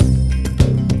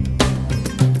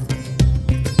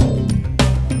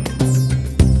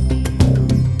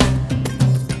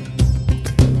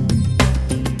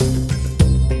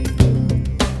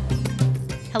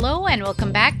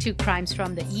to Crimes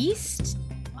from the East.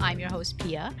 I'm your host,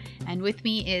 Pia, and with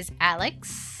me is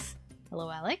Alex.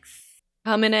 Hello, Alex.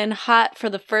 Coming in hot for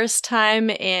the first time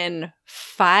in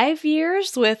 5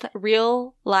 years with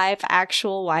real, live,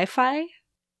 actual Wi-Fi.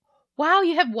 Wow,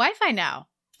 you have Wi-Fi now.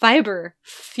 Fiber.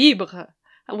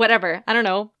 Whatever. I don't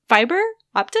know. Fiber?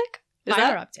 Optic?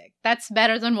 Fiber optic. That's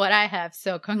better than what I have,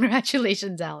 so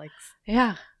congratulations, Alex.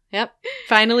 Yeah. Yep.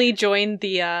 Finally joined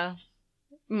the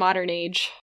modern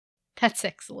age. That's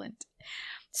excellent.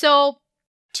 So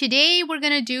today we're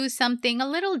going to do something a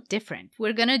little different.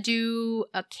 We're going to do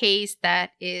a case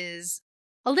that is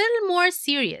a little more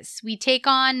serious. We take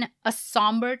on a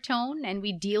somber tone and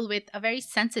we deal with a very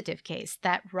sensitive case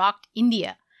that rocked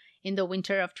India in the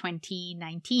winter of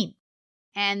 2019.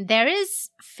 And there is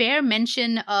fair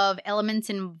mention of elements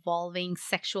involving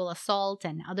sexual assault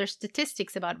and other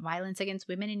statistics about violence against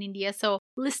women in India. So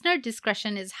listener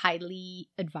discretion is highly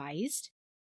advised.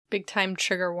 Big time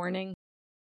trigger warning.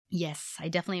 Yes, I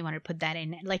definitely want to put that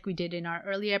in. Like we did in our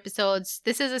earlier episodes,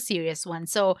 this is a serious one.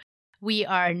 So we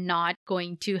are not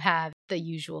going to have the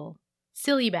usual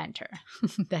silly banter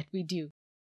that we do.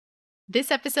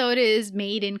 This episode is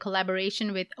made in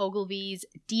collaboration with Ogilvy's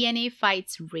DNA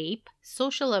Fights Rape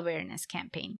social awareness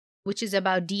campaign, which is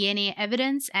about DNA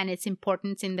evidence and its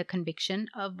importance in the conviction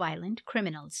of violent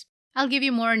criminals. I'll give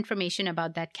you more information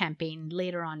about that campaign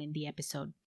later on in the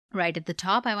episode. Right at the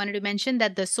top, I wanted to mention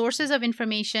that the sources of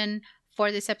information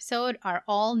for this episode are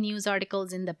all news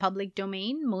articles in the public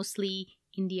domain, mostly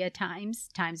India Times,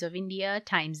 Times of India,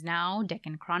 Times Now,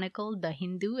 Deccan Chronicle, The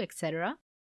Hindu, etc.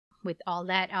 With all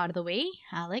that out of the way,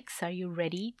 Alex, are you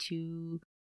ready to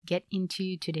get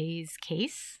into today's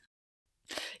case?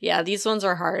 Yeah, these ones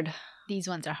are hard. These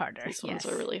ones are harder. These ones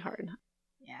are really hard.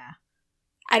 Yeah.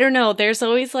 I don't know. There's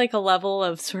always like a level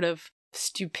of sort of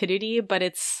stupidity, but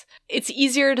it's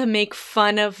easier to make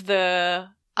fun of the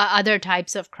other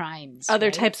types of crimes. Other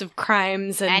types of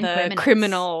crimes and the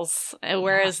criminals.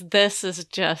 Whereas this is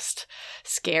just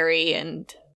scary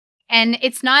and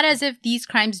it's not as if these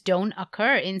crimes don't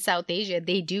occur in South Asia.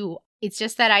 They do. It's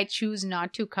just that I choose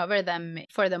not to cover them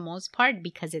for the most part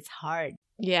because it's hard.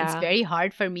 Yeah. It's very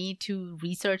hard for me to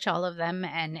research all of them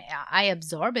and I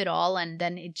absorb it all and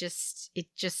then it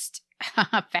just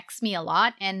affects me a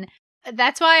lot. And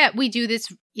that's why we do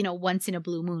this, once in a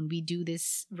blue moon. We do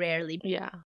this rarely.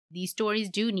 Yeah. These stories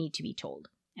do need to be told.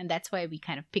 And that's why we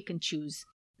kind of pick and choose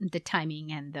the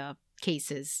timing and the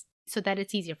cases so that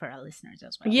it's easier for our listeners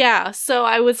as well. Yeah. So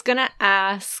I was going to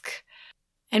ask,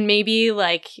 and maybe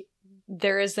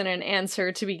there isn't an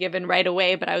answer to be given right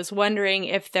away, but I was wondering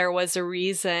if there was a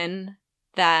reason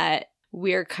that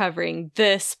we're covering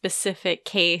this specific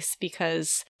case,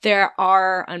 because there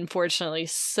are unfortunately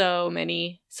so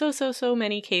many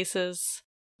cases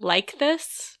like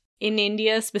this in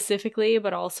India specifically,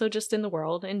 but also just in the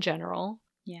world in general.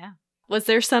 Yeah. Was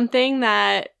there something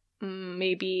that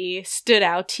maybe stood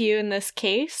out to you in this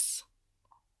case?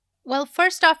 Well,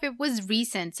 first off, it was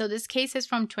recent. So this case is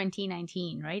from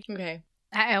 2019, right? Okay.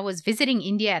 I was visiting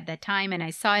India at that time and I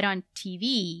saw it on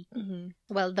TV. Mm-hmm.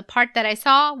 Well, the part that I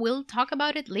saw, we'll talk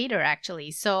about it later,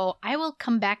 actually. So I will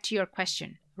come back to your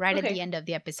question right at the end of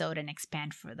the episode and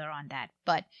expand further on that.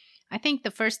 But I think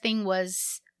the first thing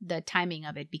was the timing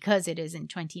of it because it is in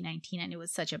 2019 and it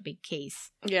was such a big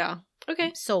case. Yeah.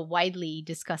 Okay. So widely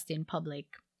discussed in public,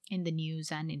 in the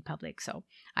news and in public. So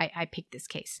I picked this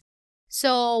case.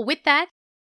 So with that,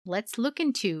 let's look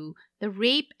into the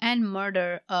rape and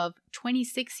murder of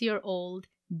 26-year-old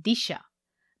Disha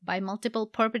by multiple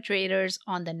perpetrators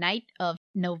on the night of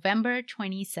November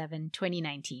 27,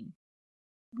 2019.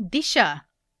 Disha,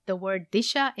 the word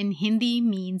Disha in Hindi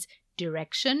means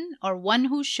direction or one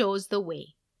who shows the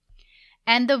way.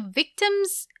 And the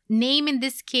victim's name in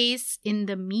this case in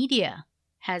the media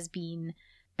has been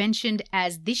mentioned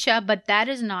as Disha, but that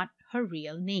is not her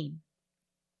real name.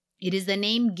 It is the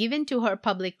name given to her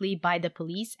publicly by the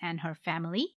police and her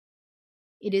family.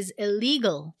 It is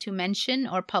illegal to mention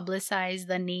or publicize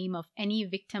the name of any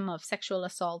victim of sexual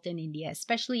assault in India,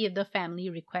 especially if the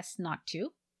family requests not to.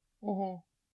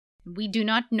 Mm-hmm. We do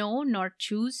not know nor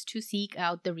choose to seek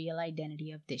out the real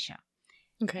identity of Disha.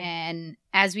 Okay. And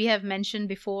as we have mentioned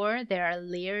before, there are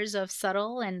layers of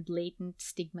subtle and blatant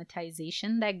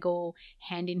stigmatization that go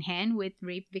hand in hand with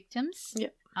rape victims.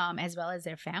 Yep. As well as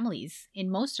their families in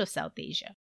most of South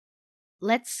Asia.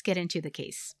 Let's get into the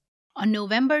case. On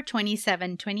November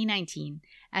 27, 2019,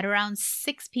 at around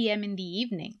 6 p.m. in the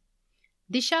evening,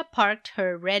 Disha parked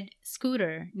her red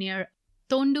scooter near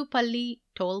Tondupalli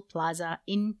Toll Plaza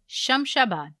in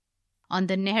Shamshabad on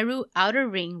the Nehru Outer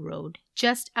Ring Road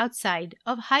just outside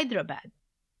of Hyderabad.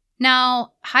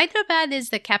 Now, Hyderabad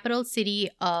is the capital city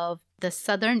of the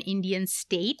southern Indian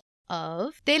state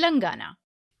of Telangana.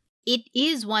 It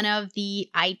is one of the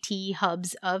IT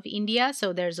hubs of India,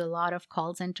 so there's a lot of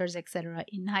call centers, etc.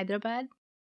 in Hyderabad.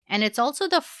 And it's also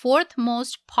the fourth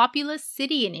most populous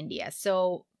city in India,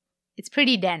 so it's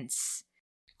pretty dense.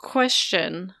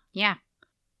 Question. Yeah.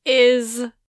 Is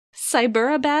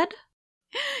Cyberabad?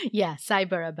 Yeah,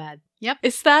 Cyberabad. Yep.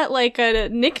 Is that like a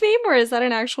nickname or is that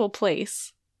an actual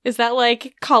place? Is that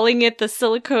like calling it the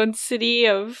Silicon City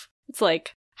of... It's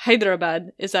like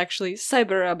Hyderabad is actually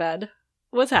Cyberabad.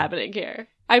 What's happening here?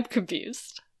 I'm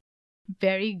confused.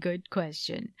 Very good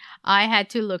question. I had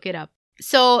to look it up.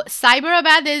 So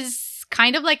Cyberabad is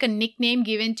kind of like a nickname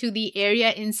given to the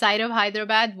area inside of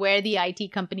Hyderabad where the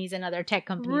IT companies and other tech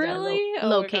companies are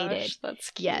located. My gosh,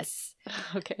 that's cute. Yes.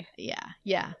 Okay.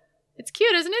 Yeah. It's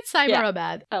cute, isn't it?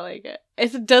 Cyberabad. I like it.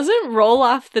 It doesn't roll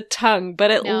off the tongue,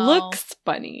 but it No. looks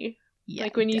funny. Yeah,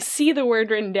 like when you see the word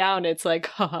written down, it's like,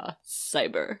 haha,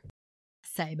 cyber.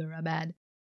 Cyberabad.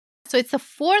 So it's the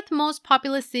fourth most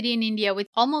populous city in India with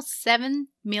almost 7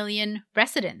 million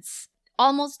residents.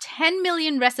 Almost 10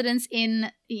 million residents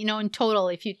in total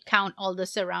if you count all the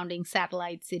surrounding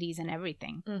satellite cities and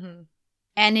everything. Mm-hmm.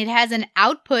 And it has an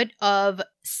output of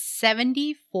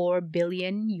 74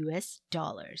 billion US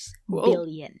dollars. Whoa.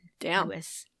 Billion Damn.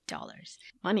 US dollars.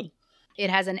 Money. It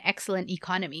has an excellent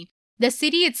economy. The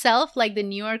city itself, like the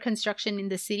newer construction in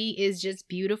the city, is just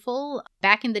beautiful.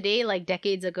 Back in the day, like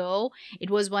decades ago,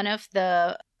 it was one of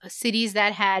the cities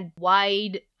that had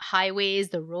wide highways.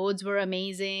 The roads were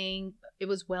amazing. It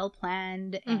was well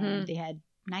planned and they had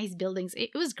nice buildings.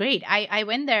 It was great. I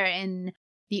went there in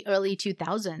the early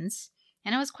 2000s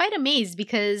and I was quite amazed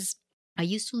because I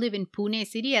used to live in Pune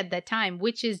city at that time,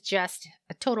 which is just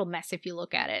a total mess if you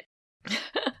look at it.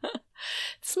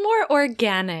 It's more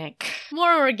organic.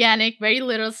 More organic, very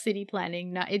little city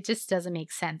planning. No, it just doesn't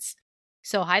make sense.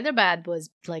 So Hyderabad was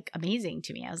like amazing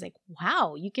to me. I was like,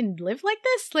 wow, you can live like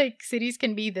this? Like cities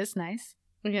can be this nice.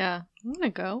 Yeah, I'm gonna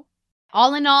go.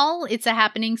 All in all, it's a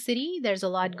happening city. There's a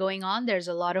lot going on. There's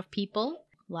a lot of people.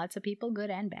 Lots of people, good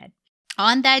and bad.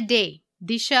 On that day,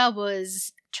 Disha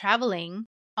was traveling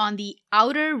on the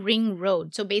outer ring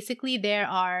road. So basically there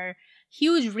are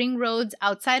huge ring roads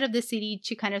outside of the city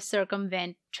to kind of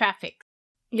circumvent traffic.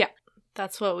 Yeah,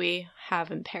 that's what we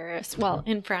have in Paris. Well,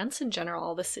 in France in general,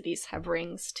 all the cities have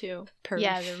rings too.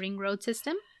 Yeah, the ring road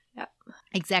system. Yeah.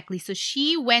 Exactly. So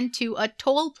she went to a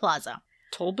toll plaza.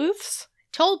 Toll booths?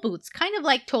 Toll booths, kind of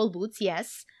like toll booths,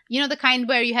 yes. You know, the kind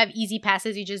where you have easy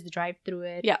passes, you just drive through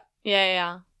it.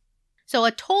 Yeah. So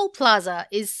a toll plaza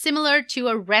is similar to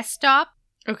a rest stop.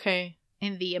 Okay.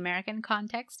 In the American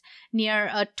context, near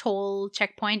a toll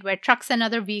checkpoint where trucks and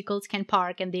other vehicles can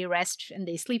park and they rest and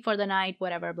they sleep for the night,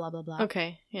 whatever, blah, blah, blah.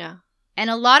 Okay, yeah. And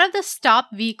a lot of the stop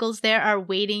vehicles there are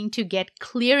waiting to get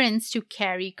clearance to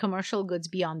carry commercial goods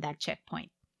beyond that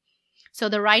checkpoint. So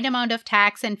the right amount of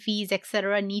tax and fees,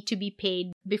 etc., need to be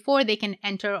paid before they can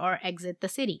enter or exit the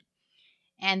city.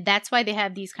 And that's why they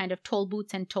have these kind of toll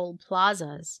booths and toll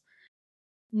plazas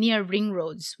near ring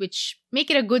roads, which make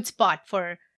it a good spot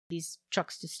for these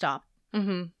trucks to stop.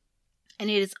 Mm-hmm. And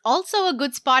it is also a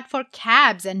good spot for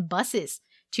cabs and buses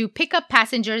to pick up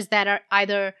passengers that are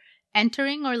either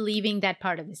entering or leaving that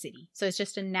part of the city. So it's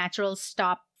just a natural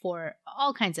stop for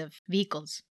all kinds of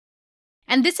vehicles.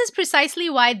 And this is precisely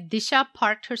why Disha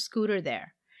parked her scooter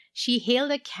there. She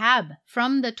hailed a cab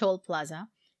from the toll plaza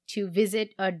to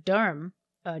visit a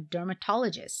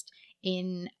dermatologist,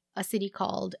 in a city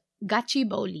called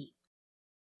Gachibowli.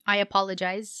 I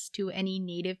apologize to any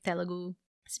native Telugu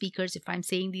speakers if I'm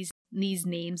saying these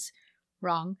names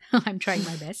wrong. I'm trying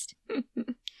my best.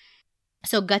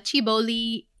 So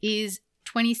Gachibowli is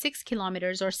 26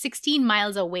 kilometers or 16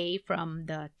 miles away from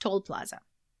the toll plaza.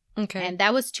 Okay. And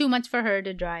that was too much for her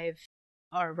to drive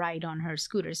or ride on her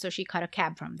scooter, so she caught a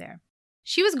cab from there.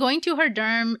 She was going to her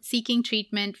derm seeking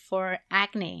treatment for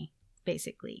acne,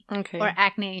 basically. Okay. Or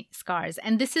acne scars.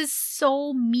 And this is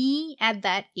so me at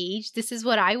that age. This is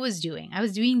what I was doing. I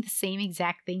was doing the same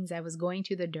exact things. I was going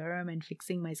to the derm and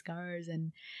fixing my scars.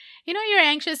 And, you know, you're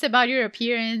anxious about your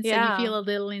appearance and you feel a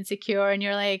little insecure. And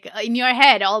you're like, in your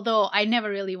head, although I never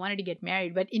really wanted to get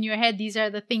married, but in your head, these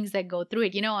are the things that go through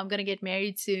it. You know, I'm going to get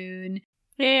married soon.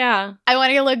 Yeah. I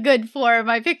want to look good for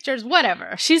my pictures,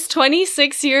 whatever. She's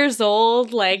 26 years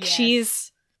old. Like, Yes.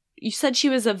 You said she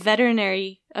was a vet,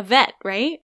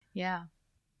 right? Yeah.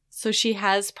 So she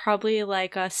has probably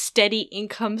like a steady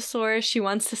income source. She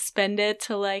wants to spend it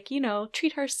to, like, you know,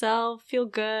 treat herself, feel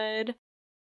good,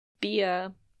 be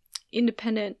a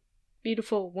independent,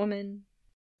 beautiful woman.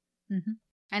 Mm-hmm.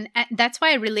 And that's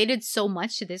why I related so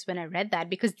much to this when I read that,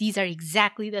 because these are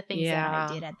exactly the things that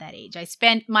I did at that age. I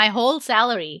spent my whole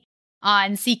salary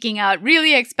on seeking out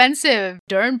really expensive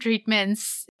derm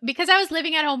treatments because I was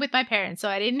living at home with my parents. So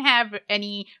I didn't have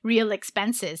any real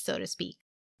expenses, so to speak.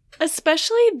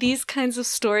 Especially these kinds of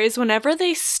stories, whenever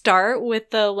they start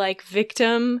with the like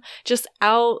victim just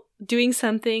out doing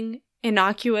something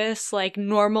innocuous, like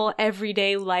normal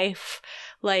everyday life,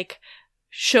 like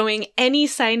showing any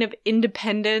sign of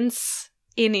independence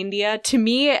in India, to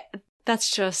me, that's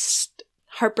just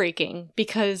heartbreaking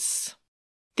because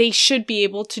they should be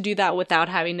able to do that without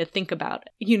having to think about,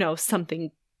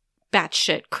 something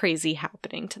batshit crazy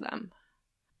happening to them.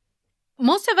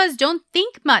 Most of us don't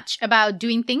think much about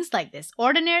doing things like this.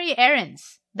 Ordinary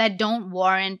errands that don't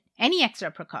warrant any extra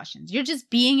precautions. You're just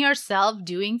being yourself,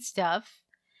 doing stuff.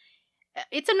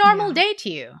 It's a normal day to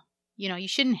you. You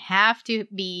shouldn't have to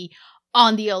be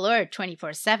on the alert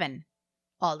 24/7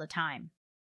 all the time.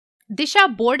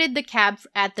 Disha boarded the cab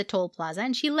at the toll plaza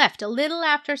and she left a little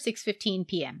after 6:15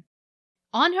 p.m.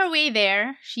 On her way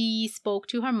there, she spoke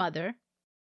to her mother,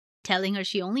 telling her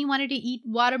she only wanted to eat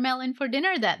watermelon for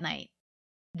dinner that night.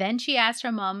 Then she asked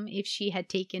her mom if she had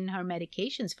taken her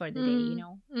medications for the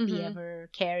day, the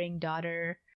ever-caring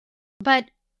daughter.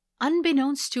 But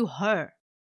unbeknownst to her,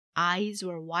 eyes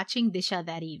were watching Disha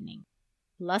that evening.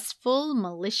 Lustful,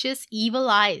 malicious, evil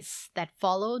eyes that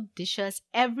followed Disha's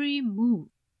every move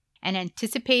and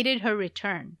anticipated her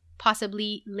return,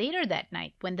 possibly later that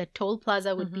night when the toll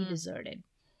plaza would be deserted.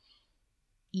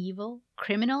 Evil,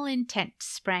 criminal intent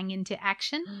sprang into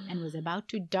action and was about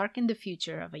to darken the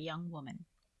future of a young woman.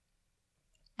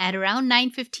 At around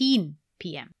 9:15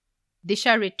 p.m.,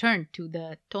 Disha returned to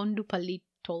the Tondupalli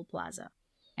toll plaza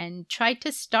and tried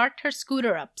to start her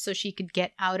scooter up so she could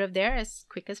get out of there as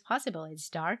quick as possible. It's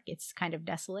dark, it's kind of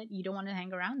desolate, you don't want to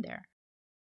hang around there.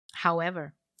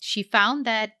 However, she found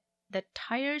that the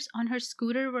tires on her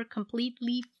scooter were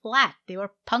completely flat. They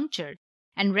were punctured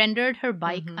and rendered her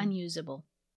bike unusable.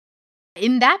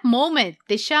 In that moment,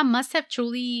 Disha must have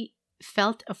truly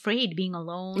felt afraid being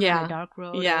alone on a dark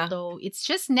road, although it's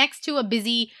just next to a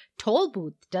busy toll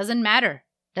booth. Doesn't matter.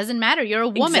 You're a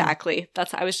woman. Exactly.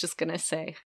 I was just going to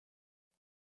say.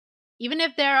 Even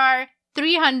if there are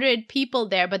 300 people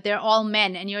there, but they're all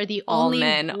men and you're the only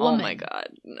woman. Oh my God.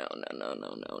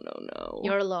 No.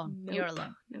 You're alone. Nope. You're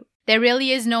alone. Nope. There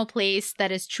really is no place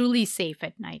that is truly safe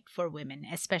at night for women,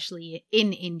 especially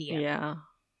in India. Yeah.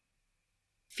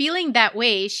 Feeling that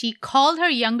way, she called her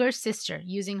younger sister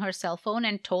using her cell phone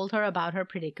and told her about her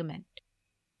predicament.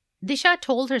 Disha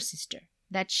told her sister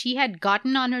that she had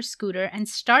gotten on her scooter and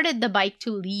started the bike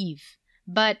to leave.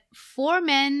 But 4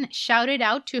 men shouted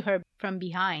out to her from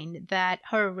behind that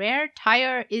her rear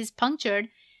tire is punctured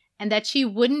and that she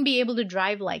wouldn't be able to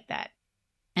drive like that.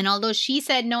 And although she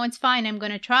said, no, it's fine, I'm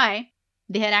going to try,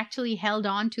 they had actually held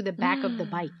on to the back of the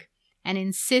bike and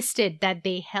insisted that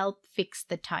they help fix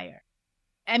the tire.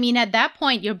 I mean, at that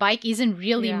point, your bike isn't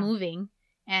really moving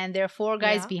and there are 4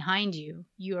 guys behind you.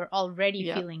 You're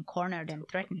already feeling cornered and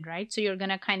threatened, right? So you're going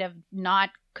to kind of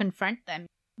not confront them.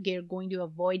 You're going to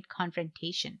avoid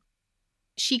confrontation.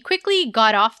 She quickly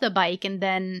got off the bike and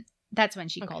then that's when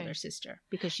she called her sister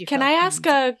because she Can I ask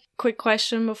a quick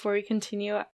question before we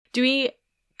continue? Do we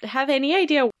have any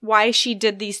idea why she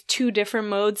did these 2 different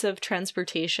modes of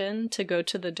transportation to go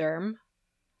to the derm?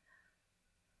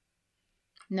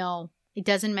 No, it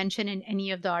doesn't mention in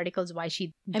any of the articles why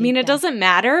she did it doesn't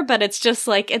matter, but it's just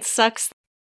like, it sucks.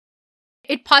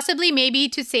 It possibly may be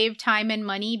to save time and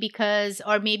money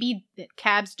or maybe the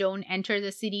cabs don't enter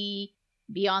the city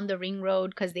beyond the ring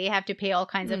road because they have to pay all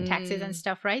kinds of taxes and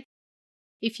stuff, right?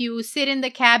 If you sit in the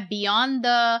cab beyond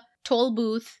the toll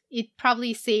booth, it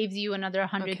probably saves you another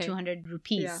 100, 200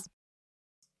 rupees.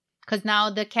 Because now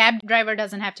the cab driver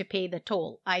doesn't have to pay the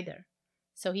toll either.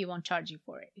 So he won't charge you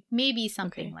for it. It may be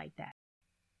something like that.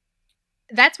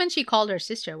 That's when she called her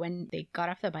sister when they got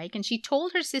off the bike. And she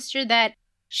told her sister that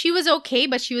she was okay,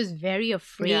 but she was very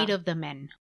afraid of the men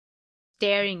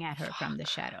staring at her from the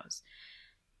shadows.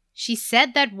 She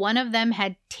said that one of them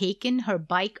had taken her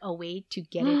bike away to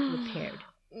get it repaired.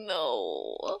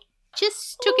 No.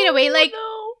 Just took it away like,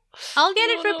 I'll get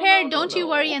it repaired. Don't you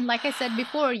worry. And like I said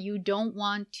before, you don't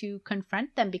want to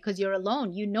confront them because you're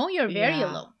alone. You know you're very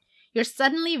alone. You're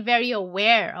suddenly very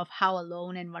aware of how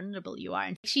alone and vulnerable you are.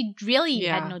 And she really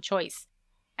had no choice.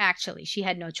 Actually, she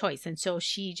had no choice. And so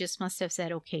she just must have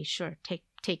said, okay, sure,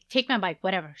 take my bike,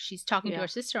 whatever. She's talking to her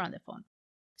sister on the phone.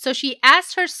 So she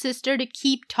asked her sister to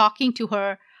keep talking to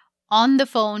her on the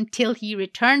phone till he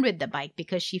returned with the bike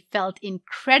because she felt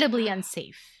incredibly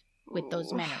unsafe with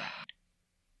those men around.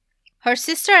 Her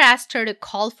sister asked her to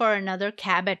call for another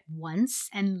cab at once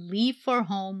and leave for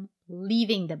home,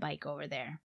 leaving the bike over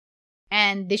there.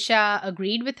 And Disha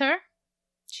agreed with her.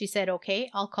 She said,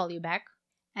 okay, I'll call you back.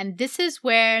 And this is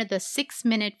where the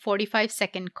 6-minute,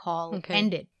 45-second call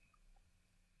ended.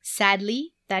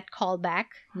 Sadly, that call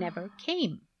back never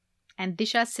came. And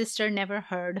Disha's sister never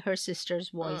heard her sister's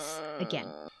voice again.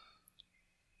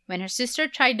 When her sister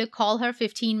tried to call her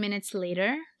 15 minutes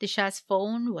later, Disha's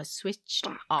phone was switched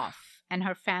off. And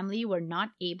her family were not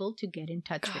able to get in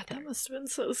touch with her. That must have been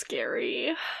so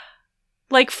scary.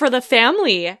 Like, for the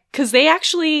family. Because they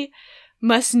actually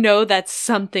must know that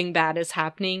something bad is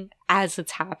happening as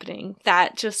it's happening.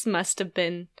 That just must have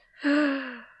been...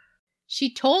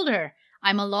 She told her,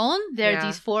 I'm alone. There are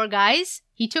these 4 guys.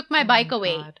 He took my bike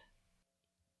away. God.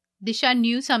 Disha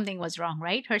knew something was wrong,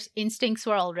 right? Her instincts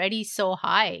were already so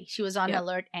high. She was on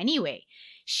alert anyway.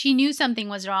 She knew something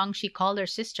was wrong. She called her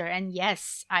sister. And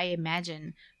yes, I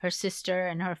imagine her sister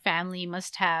and her family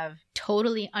must have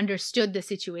totally understood the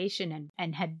situation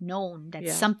and had known that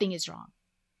something is wrong.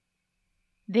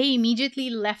 They immediately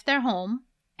left their home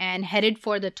and headed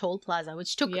for the toll plaza,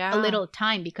 which took a little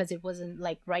time because it wasn't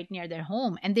like right near their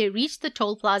home. And they reached the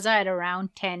toll plaza at around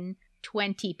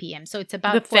 10:20 p.m. So it's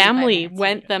about the family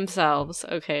went themselves.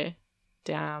 Okay.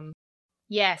 Damn.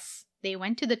 Yes. They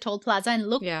went to the toll plaza and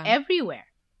looked everywhere.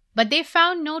 But they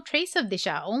found no trace of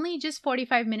Disha. Only just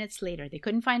 45 minutes later. They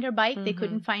couldn't find her bike. They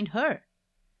couldn't find her.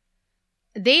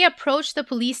 They approached the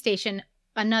police station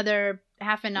another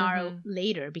half an hour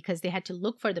later because they had to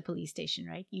look for the police station,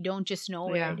 right? You don't just know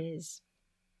where it is.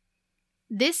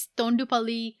 This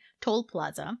Tondupalli toll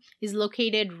plaza is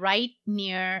located right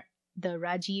near the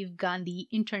Rajiv Gandhi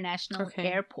International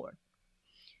Airport.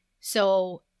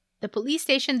 So the police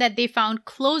station that they found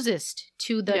closest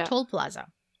to the toll plaza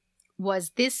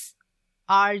was this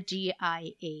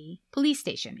RGIA police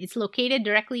station. It's located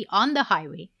directly on the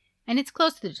highway and it's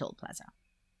close to the toll plaza.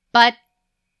 But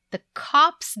the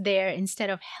cops there, instead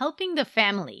of helping the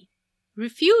family,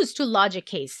 refused to lodge a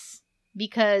case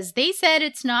because they said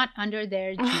it's not under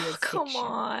their jurisdiction. Come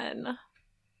on.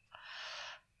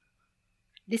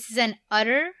 This is an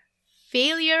utter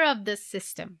failure of the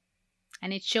system.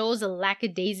 And it shows a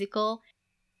lackadaisical,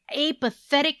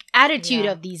 apathetic attitude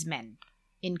of these men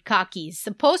in khakis,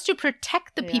 supposed to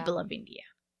protect the people of India.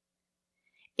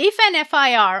 If an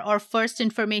FIR or First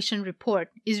Information Report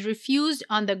is refused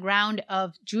on the ground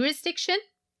of jurisdiction,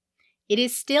 it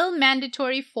is still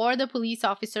mandatory for the police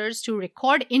officers to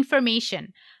record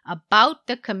information about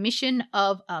the commission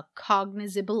of a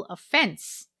cognizable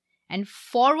offense and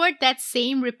forward that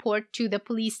same report to the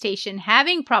police station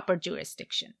having proper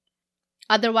jurisdiction.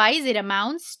 Otherwise, it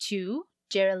amounts to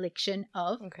dereliction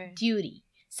of duty.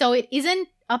 So it isn't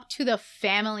up to the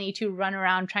family to run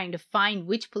around trying to find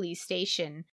which police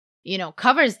station,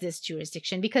 covers this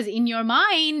jurisdiction, because in your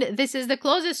mind, this is the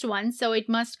closest one, so it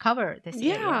must cover this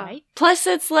area, right? Plus,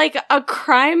 it's like a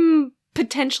crime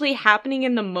potentially happening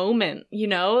in the moment,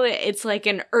 It's like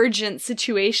an urgent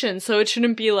situation, so it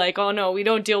shouldn't be like, oh no, we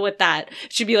don't deal with that.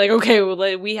 It should be like, okay,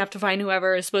 well, we have to find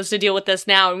whoever is supposed to deal with this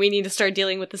now, and we need to start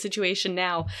dealing with the situation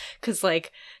now, because,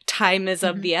 time is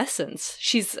of the essence.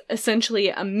 She's essentially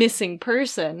a missing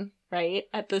person, right,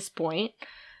 at this point.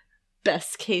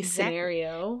 Best case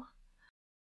scenario.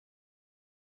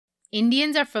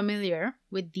 Indians are familiar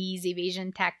with these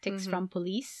evasion tactics from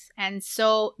police. And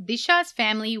so Disha's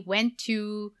family went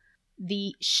to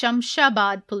the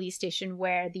Shamshabad police station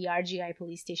where the RGI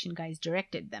police station guys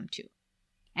directed them to.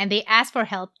 And they asked for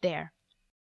help there.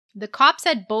 The cops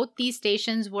at both these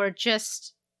stations were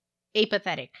just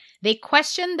apathetic. They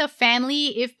questioned the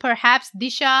family if perhaps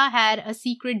Disha had a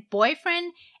secret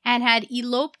boyfriend and had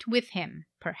eloped with him.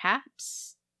 Perhaps.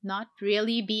 Not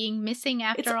really being missing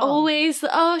after all. It's always,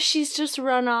 oh, she's just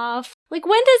run off. When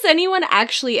does anyone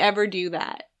actually ever do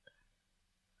that?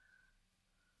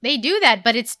 They do that,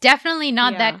 but it's definitely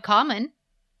not that common.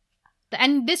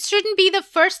 And this shouldn't be the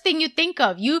first thing you think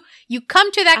of. You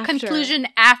come to that conclusion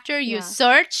after you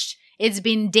searched. It's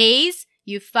been days.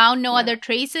 You found no other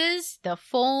traces. The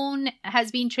phone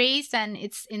has been traced and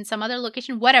it's in some other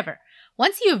location, whatever.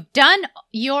 Once you've done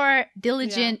your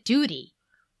diligent duty,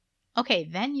 okay,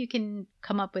 then you can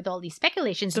come up with all these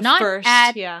speculations.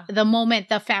 At the moment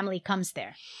the family comes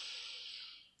there.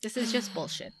 This is just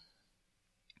bullshit.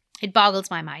 It boggles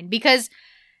my mind because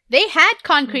they had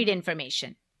concrete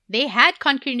information. They had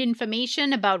concrete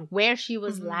information about where she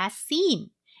was last seen.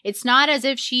 It's not as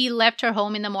if she left her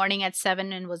home in the morning at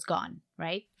 7 and was gone,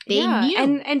 right? They knew.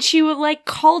 And she would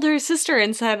called her sister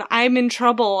and said, I'm in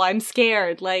trouble. I'm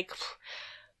scared.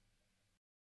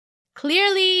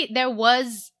 Clearly there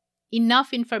was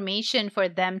enough information for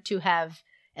them to have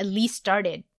at least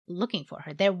started looking for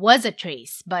her. There was a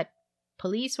trace, but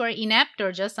police were inept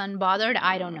or just unbothered.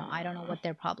 I don't know. I don't know what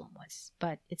their problem was,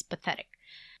 but it's pathetic.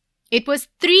 It was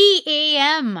 3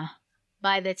 a.m.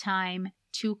 by the time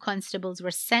 2 constables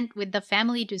were sent with the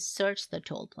family to search the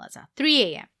toll plaza. 3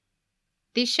 a.m.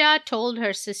 Disha told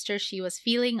her sister she was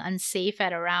feeling unsafe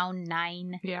at around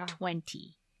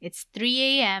 9:20. It's 3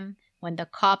 a.m. when the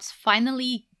cops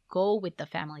finally go with the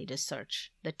family to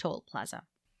search the toll plaza.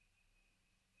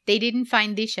 They didn't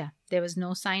find Disha. There was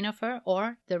no sign of her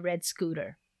or the red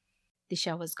scooter.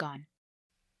 Disha was gone.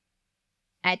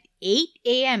 At 8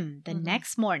 a.m. the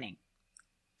next morning,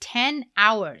 10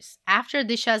 hours after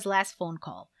Disha's last phone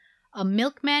call, a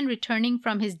milkman returning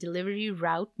from his delivery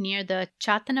route near the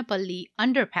Chatanapalli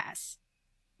underpass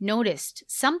noticed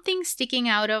something sticking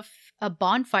out of a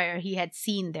bonfire he had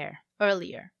seen there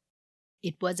earlier.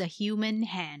 It was a human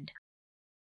hand.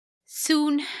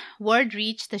 Soon, word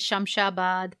reached the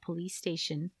Shamshabad police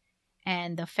station,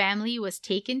 and the family was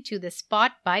taken to the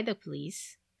spot by the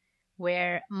police,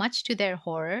 where, much to their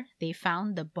horror, they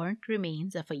found the burnt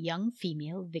remains of a young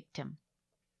female victim.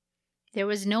 There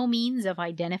was no means of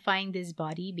identifying this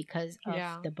body because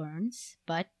of the burns,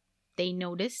 but they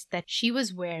noticed that she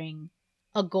was wearing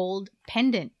a gold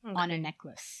pendant on a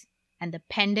necklace, and the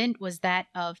pendant was that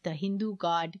of the Hindu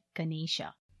god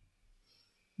Ganesha.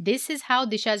 This is how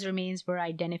Disha's remains were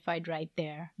identified right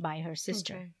there by her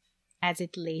sister, as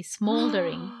it lay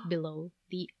smoldering below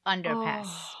the underpass.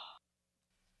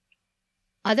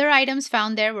 Other items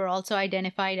found there were also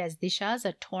identified as Disha's,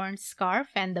 a torn scarf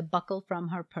and the buckle from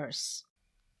her purse.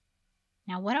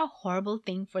 Now, what a horrible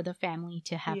thing for the family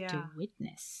to have to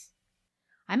witness.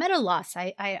 I'm at a loss.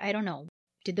 I don't know.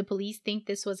 Did the police think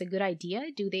this was a good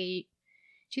idea? Do they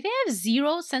have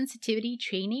zero sensitivity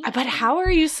training? But how are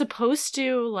you supposed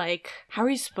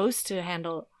to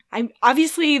handle... I'm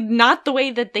obviously not the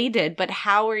way that they did, but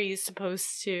how are you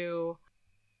supposed to...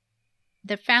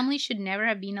 The family should never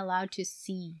have been allowed to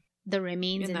see the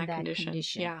remains in that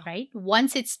condition, right?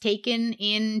 Once it's taken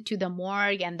into the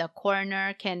morgue and the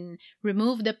coroner can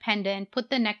remove the pendant, put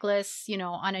the necklace,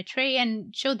 on a tray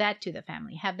and show that to the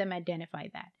family, have them identify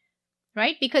that,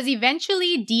 right? Because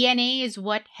eventually DNA is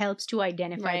what helps to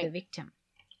identify the victim.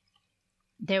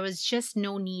 There was just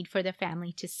no need for the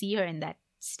family to see her in that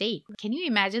state. Can you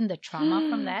imagine the trauma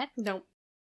from that? No.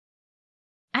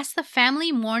 As the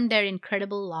family mourned their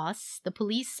incredible loss, the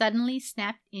police suddenly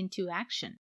snapped into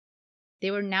action. They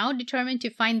were now determined to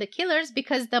find the killers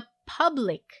because the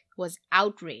public was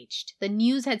outraged. The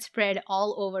news had spread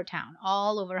all over town,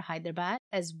 all over Hyderabad,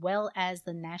 as well as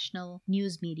the national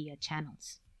news media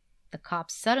channels. The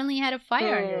cops suddenly had a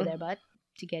fire under their butt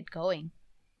to get going.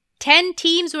 10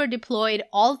 teams were deployed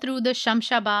all through the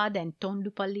Shamshabad and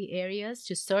Tondupalli areas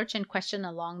to search and question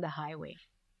along the highway.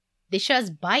 Disha's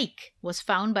bike was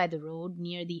found by the road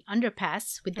near the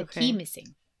underpass with the key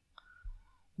missing.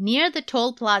 Near the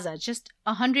toll plaza, just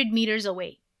 100 meters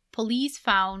away, police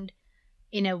found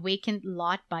in a vacant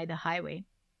lot by the highway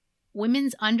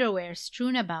women's underwear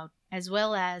strewn about, as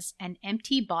well as an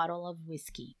empty bottle of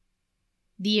whiskey.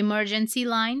 The emergency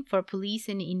line for police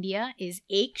in India is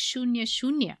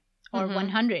 100 or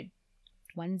 100.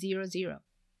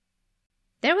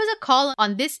 There was a call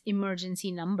on this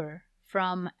emergency number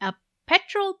from a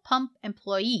petrol pump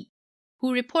employee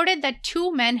who reported that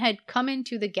 2 men had come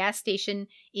into the gas station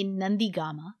in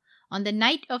Nandigama on the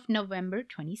night of November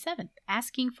 27th,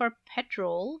 asking for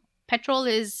petrol. Petrol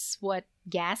is what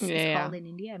gas is called in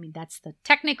India. I mean, that's the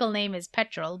technical name is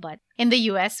petrol, but in the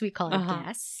US we call it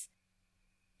gas.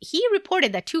 He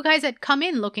reported that 2 guys had come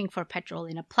in looking for petrol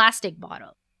in a plastic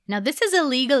bottle. Now, this is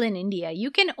illegal in India.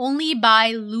 You can only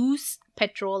buy loose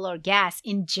petrol or gas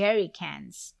in jerry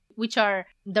cans, which are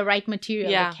the right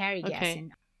material to carry gas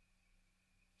in.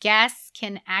 Gas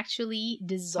can actually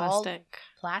dissolve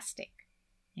plastic.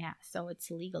 Yeah, so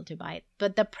it's illegal to buy it.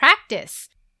 But the practice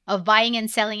of buying and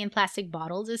selling in plastic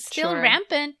bottles is still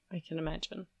rampant. I can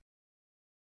imagine.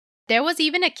 There was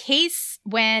even a case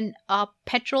when a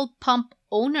petrol pump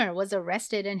owner was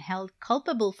arrested and held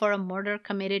culpable for a murder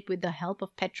committed with the help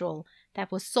of petrol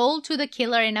that was sold to the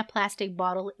killer in a plastic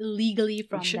bottle illegally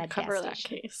from that gas station. We should cover that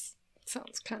case.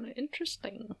 Sounds kind of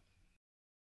interesting.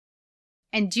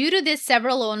 And due to this,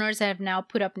 several owners have now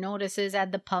put up notices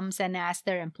at the pumps and asked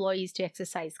their employees to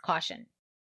exercise caution.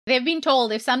 They've been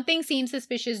told if something seems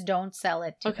suspicious, don't sell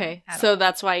it to them at all.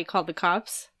 That's why he called the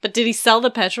cops? But did he sell the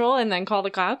petrol and then call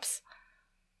the cops?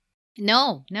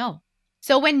 No.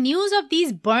 So when news of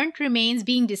these burnt remains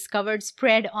being discovered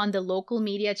spread on the local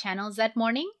media channels that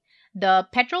morning, the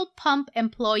petrol pump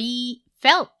employee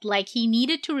felt like he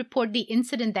needed to report the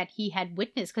incident that he had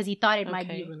witnessed because he thought it might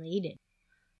be related.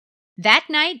 That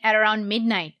night, at around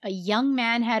midnight, a young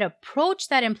man had approached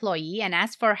that employee and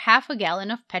asked for half a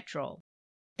gallon of petrol.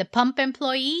 The pump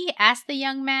employee asked the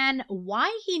young man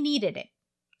why he needed it,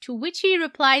 to which he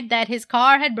replied that his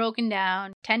car had broken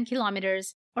down 10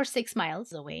 kilometers or 6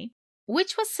 miles away,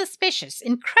 which was suspicious,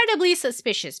 incredibly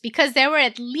suspicious, because there were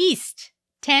at least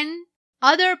 10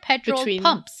 other petrol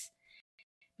pumps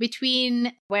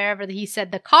between wherever he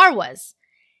said the car was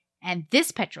and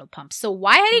this petrol pump. So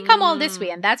why had he come all this way?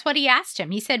 And that's what he asked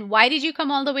him. He said, why did you come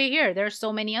all the way here? There are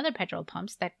so many other petrol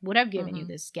pumps that would have given you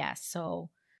this gas. So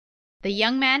the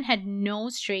young man had no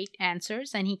straight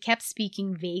answers and he kept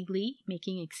speaking vaguely,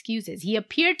 making excuses. He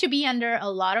appeared to be under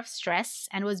a lot of stress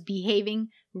and was behaving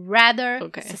rather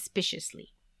suspiciously.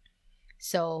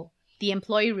 So the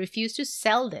employee refused to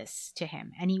sell this to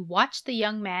him and he watched the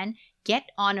young man get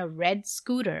on a red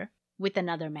scooter with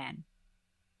another man.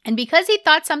 And because he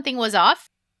thought something was off,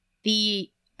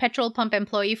 the petrol pump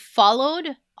employee followed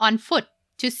on foot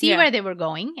to see where they were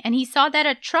going. And he saw that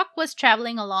a truck was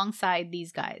traveling alongside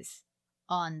these guys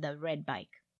on the red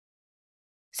bike.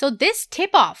 So this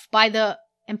tip-off by the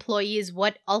employee is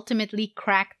what ultimately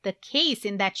cracked the case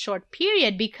in that short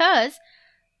period, because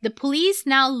the police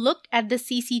now looked at the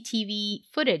CCTV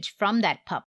footage from that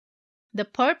pup. The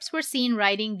perps were seen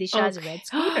riding Disha's red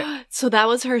scooter. So that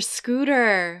was her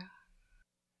scooter.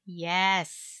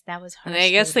 Yes, that was her And I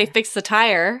guess they fixed the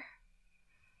tire.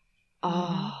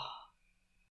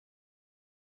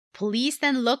 Police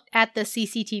then looked at the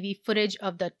CCTV footage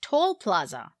of the toll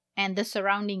plaza and the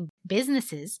surrounding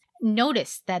businesses,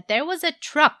 noticed that there was a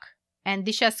truck and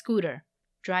Disha's scooter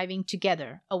driving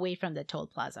together away from the toll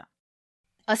plaza.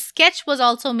 A sketch was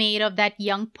also made of that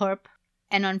young perp,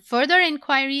 and on further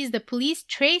inquiries, the police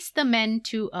traced the men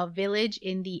to a village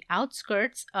in the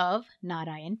outskirts of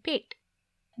Narayanpet.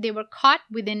 They were caught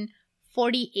within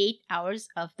 48 hours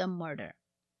of the murder.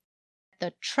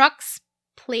 The truck's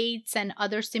plates and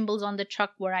other symbols on the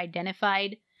truck were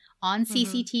identified on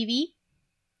CCTV,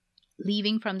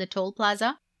 leaving from the toll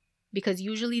plaza, because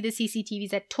usually the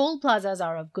CCTVs at toll plazas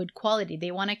are of good quality.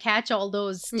 They want to catch all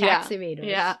those tax evaders.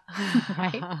 Yeah.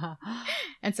 Right?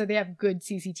 And so they have good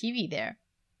CCTV there.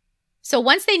 So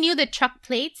once they knew the truck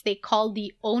plates, they called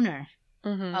the owner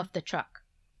of the truck.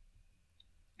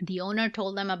 The owner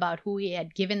told them about who he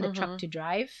had given the truck to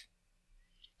drive.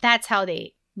 That's how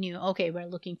they knew, okay, we're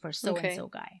looking for so-and-so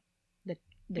guy,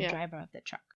 the driver of the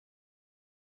truck.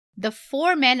 The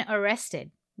 4 men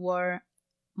arrested were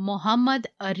Muhammad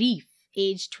Arif,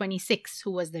 aged 26,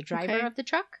 who was the driver of the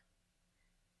truck,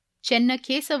 Chenna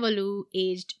Kesavalu,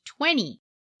 aged 20,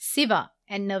 Siva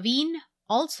and Naveen,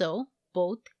 also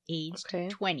both aged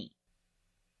 20.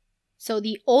 So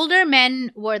the older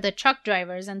men were the truck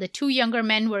drivers and the 2 younger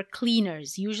men were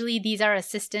cleaners. Usually these are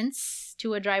assistants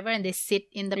to a driver and they sit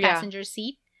in the passenger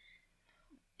seat.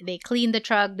 They clean the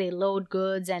truck, they load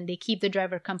goods, and they keep the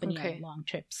driver company on long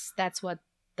trips. That's what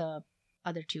the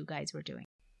other 2 guys were doing.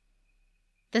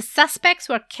 The suspects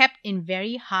were kept in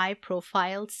very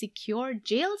high-profile, secure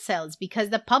jail cells because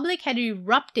the public had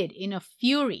erupted in a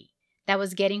fury that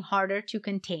was getting harder to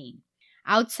contain.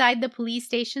 Outside the police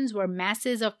stations were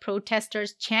masses of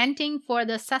protesters chanting for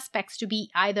the suspects to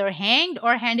be either hanged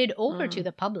or handed over to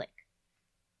the public.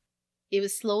 It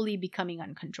was slowly becoming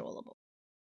uncontrollable.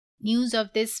 News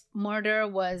of this murder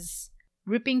was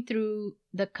ripping through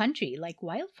the country like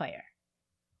wildfire.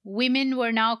 Women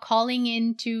were now calling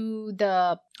into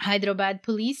the Hyderabad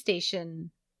police station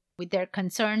with their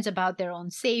concerns about their own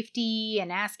safety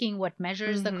and asking what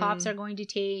measures the cops are going to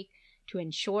take to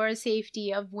ensure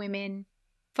safety of women.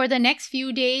 For the next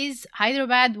few days,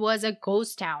 Hyderabad was a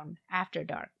ghost town after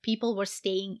dark. People were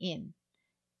staying in.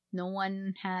 No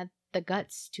one had the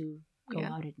guts to go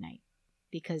out at night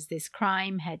because this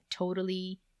crime had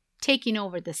totally taken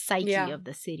over the psyche of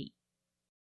the city.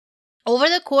 Over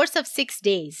the course of 6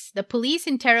 days, the police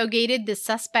interrogated the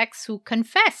suspects who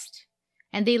confessed,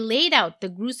 and they laid out the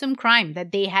gruesome crime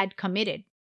that they had committed.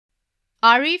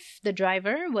 Arif, the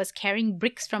driver, was carrying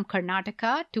bricks from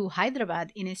Karnataka to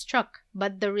Hyderabad in his truck,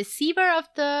 but the receiver of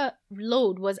the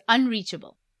load was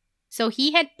unreachable. So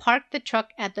he had parked the truck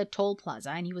at the toll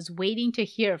plaza and he was waiting to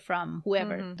hear from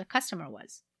whoever the customer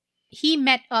was. He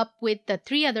met up with the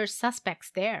 3 other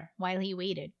suspects there while he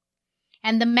waited.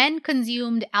 And the men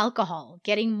consumed alcohol,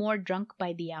 getting more drunk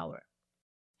by the hour.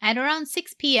 At around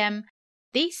 6 p.m.,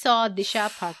 they saw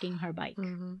Disha parking her bike.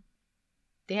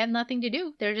 They have nothing to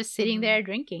do. They're just sitting there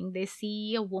drinking. They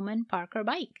see a woman park her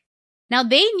bike. Now,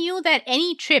 they knew that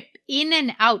any trip in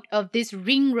and out of this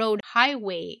ring road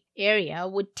highway area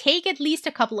would take at least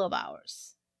a couple of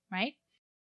hours, right?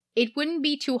 it wouldn't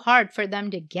be too hard for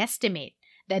them to guesstimate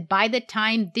that by the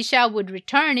time Disha would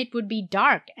return, it would be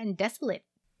dark and desolate.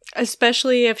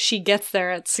 Especially if she gets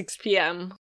there at 6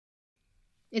 p.m.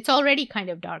 It's already kind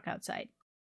of dark outside.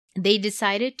 They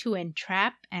decided to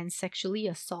entrap and sexually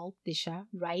assault Disha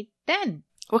right then.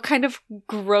 What kind of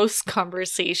gross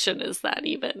conversation is that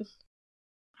even?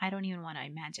 I don't even want to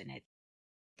imagine it.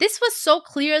 This was so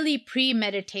clearly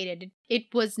premeditated.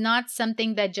 It was not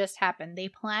something that just happened. They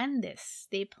planned this.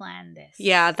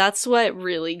 Yeah, that's what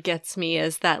really gets me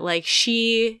is that, like,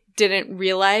 she didn't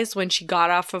realize when she got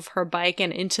off of her bike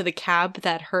and into the cab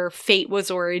that her fate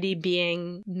was already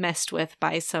being messed with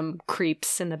by some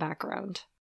creeps in the background.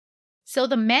 So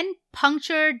the men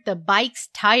punctured the bike's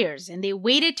tires and they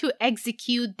waited to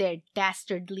execute their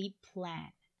dastardly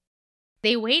plan.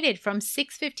 They waited from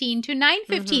 6:15 to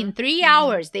 9:15, 3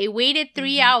 hours. They waited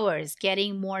 3 hours,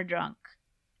 getting more drunk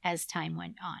as time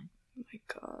went on. Oh my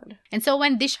God. And so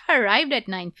when Disha arrived at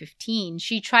 9:15,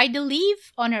 she tried to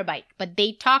leave on her bike, but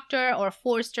they talked her or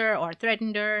forced her or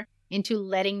threatened her into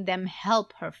letting them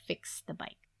help her fix the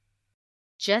bike.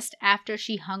 Just after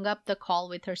she hung up the call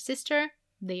with her sister,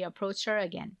 they approached her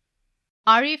again.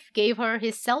 Arif gave her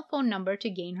his cell phone number to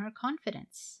gain her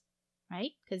confidence,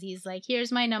 right? Because he's like,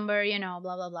 here's my number, blah,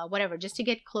 blah, blah, whatever, just to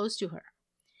get close to her.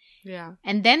 Yeah.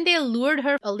 And then they lured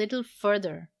her a little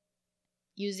further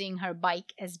using her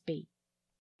bike as bait.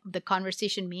 The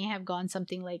conversation may have gone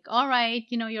something like, all right,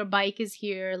 your bike is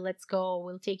here. Let's go.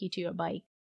 We'll take you to your bike.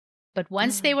 But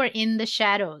once they were in the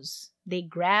shadows, they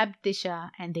grabbed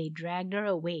Disha and they dragged her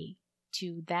away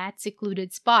to that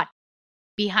secluded spot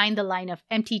behind the line of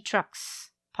empty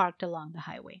trucks parked along the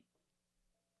highway.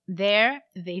 There,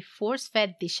 they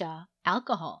force-fed Disha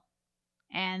alcohol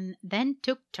and then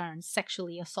took turns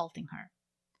sexually assaulting her.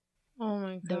 Oh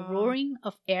my God. The roaring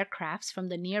of aircrafts from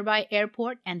the nearby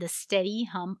airport and the steady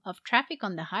hum of traffic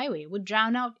on the highway would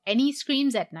drown out any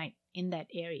screams at night in that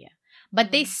area.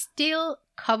 But they still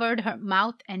covered her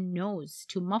mouth and nose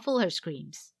to muffle her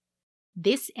screams.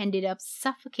 This ended up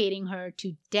suffocating her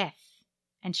to death,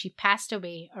 and she passed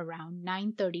away around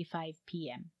 9:35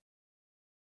 p.m.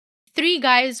 3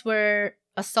 guys were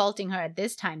assaulting her at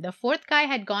this time. The 4th guy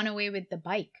had gone away with the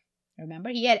bike. Remember,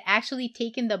 he had actually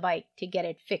taken the bike to get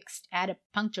it fixed at a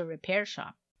puncture repair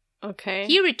shop. Okay.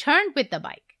 He returned with the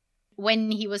bike.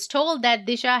 When he was told that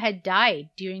Disha had died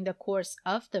during the course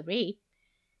of the rape,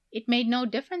 it made no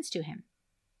difference to him.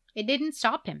 It didn't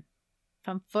stop him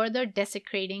from further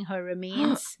desecrating her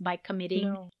remains by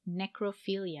committing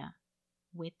necrophilia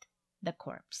with the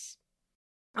corpse.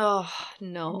 Oh,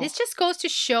 no. This just goes to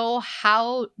show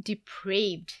how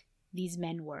depraved these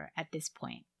men were at this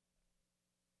point.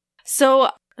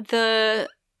 So the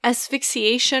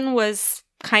asphyxiation was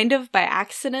kind of by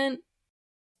accident?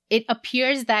 It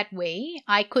appears that way.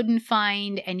 I couldn't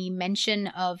find any mention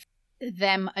of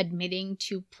them admitting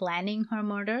to planning her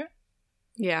murder.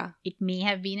 Yeah. It may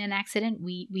have been an accident.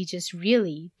 We just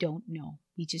really don't know.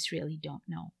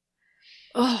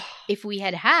 Oh. If we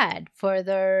had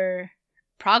further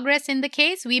progress in the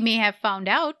case, we may have found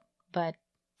out. But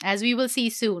as we will see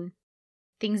soon,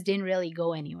 things didn't really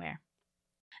go anywhere.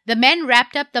 The men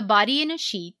wrapped up the body in a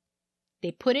sheet.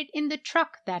 They put it in the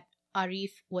truck that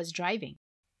Arif was driving.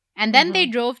 And then they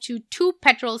drove to 2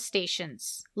 petrol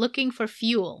stations looking for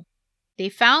fuel. They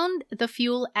found the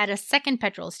fuel at a second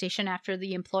petrol station after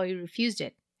the employee refused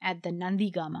it at the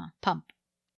Nandigama pump.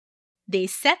 They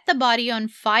set the body on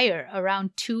fire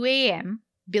around 2 a.m.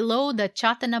 below the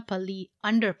Chatanapalli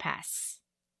underpass.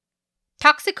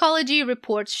 Toxicology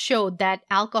reports showed that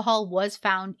alcohol was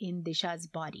found in Disha's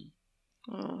body.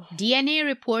 Oh. DNA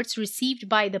reports received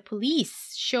by the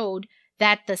police showed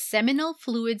that the seminal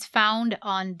fluids found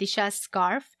on Disha's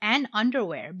scarf and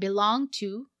underwear belonged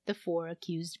to the 4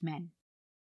 accused men.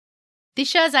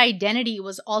 Disha's identity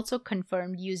was also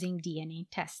confirmed using DNA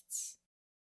tests.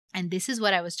 And this is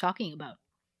what I was talking about,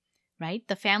 right?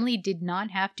 The family did not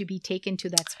have to be taken to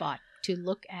that spot to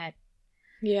look at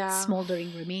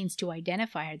smoldering remains to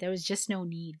identify her. There was just no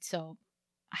need. So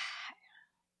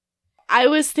I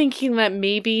was thinking that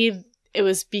maybe it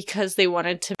was because they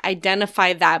wanted to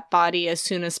identify that body as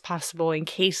soon as possible in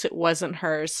case it wasn't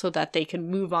hers so that they can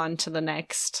move on to the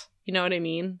next. You know what I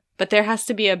mean? But there has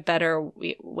to be a better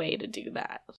way to do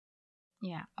that.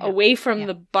 Yeah. Away from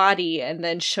the body and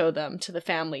then show them to the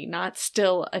family, not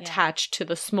still attached to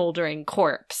the smoldering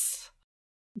corpse.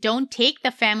 Don't take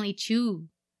the family to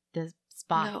the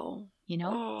spot.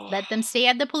 No. Let them stay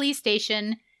at the police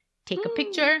station, take a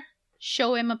picture,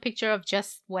 show him a picture of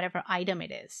just whatever item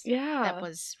it is. Yeah. That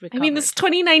was recovered. I mean, this is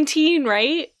 2019,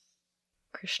 right?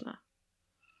 Krishna.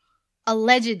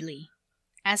 Allegedly,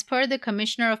 As per the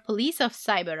Commissioner of Police of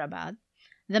Cyberabad,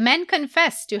 the men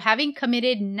confessed to having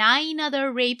committed 9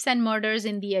 other rapes and murders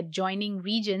in the adjoining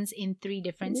regions in 3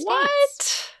 different states.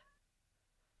 What?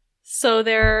 So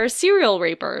they're serial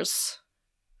rapers.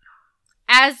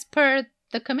 As per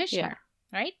the commissioner,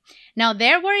 right? Now,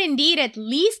 there were indeed at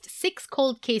least 6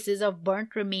 cold cases of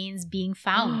burnt remains being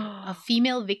found of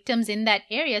female victims in that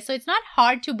area. So it's not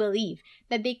hard to believe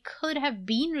that they could have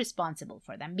been responsible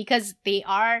for them because they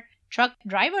are truck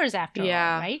drivers after all,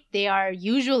 right? They are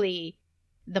usually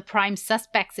the prime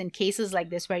suspects in cases like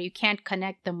this where you can't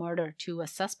connect the murder to a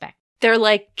suspect. They're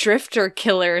like drifter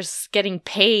killers getting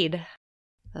paid.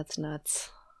 That's nuts.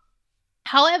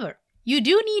 However, you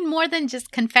do need more than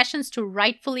just confessions to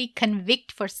rightfully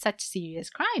convict for such serious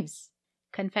crimes.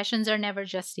 Confessions are never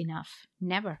just enough.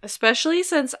 Never. Especially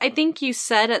since I think you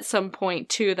said at some point,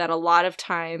 too, that a lot of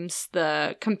times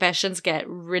the confessions get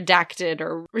redacted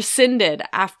or rescinded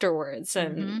afterwards.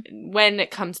 And when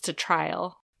it comes to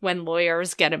trial, when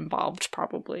lawyers get involved,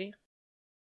 probably.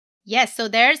 Yes, so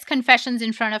there's confessions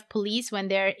in front of police when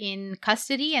they're in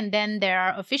custody. And then there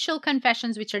are official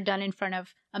confessions which are done in front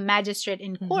of a magistrate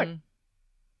in court.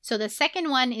 So the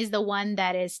second one is the one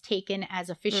that is taken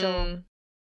as official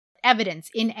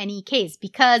evidence in any case,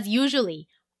 because usually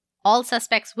all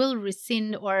suspects will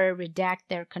rescind or redact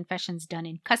their confessions done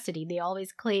in custody. They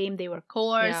always claim they were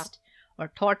coerced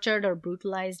or tortured or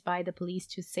brutalized by the police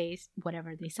to say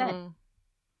whatever they said.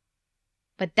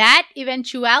 But that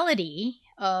eventuality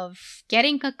of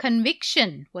getting a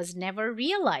conviction was never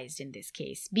realized in this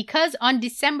case, because on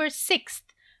December 6th,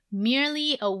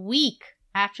 merely a week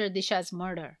after Disha's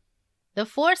murder, the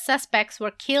 4 suspects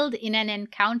were killed in an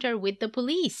encounter with the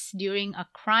police during a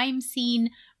crime scene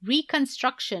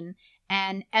reconstruction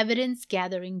and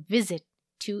evidence-gathering visit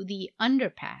to the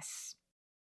underpass.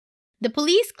 The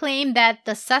police claim that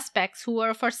the suspects, who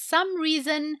were for some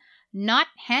reason not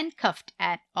handcuffed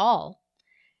at all,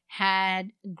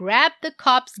 had grabbed the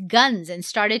cops' guns and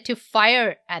started to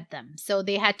fire at them, so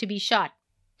they had to be shot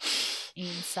in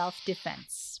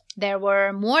self-defense. There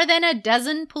were more than a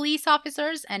dozen police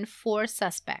officers and 4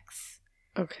 suspects.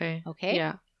 Okay.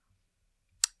 Yeah.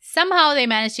 Somehow they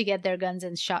managed to get their guns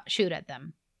and shoot at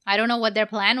them. I don't know what their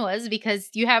plan was, because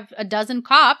you have a dozen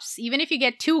cops. Even if you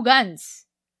get 2 guns,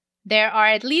 there are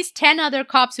at least 10 other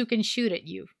cops who can shoot at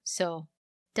you. So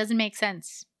it doesn't make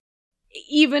sense.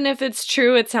 Even if it's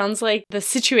true, it sounds like the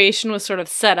situation was sort of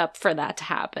set up for that to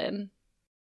happen.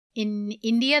 In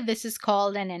India, this is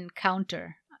called an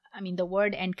encounter. I mean, the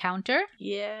word encounter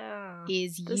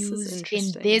is used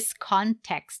in this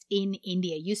context in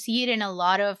India. You see it in a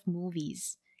lot of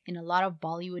movies, in a lot of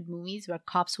Bollywood movies, where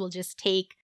cops will just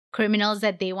take criminals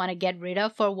that they want to get rid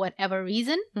of for whatever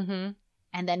reason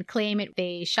and then claim it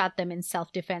they shot them in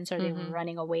self-defense or they were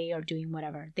running away or doing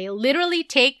whatever. They literally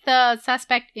take the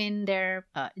suspect in their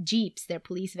jeeps, their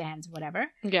police vans,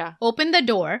 whatever. Open the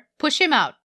door, push him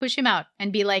out,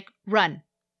 and be like, run.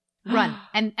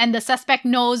 And the suspect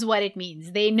knows what it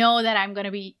means. They know that I'm going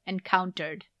to be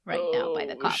encountered now by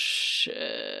the cops.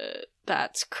 Shit.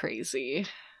 That's crazy.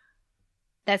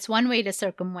 That's one way to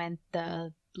circumvent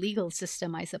the legal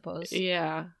system, I suppose.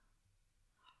 Yeah.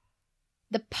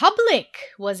 The public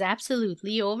was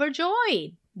absolutely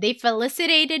overjoyed. They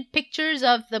felicitated pictures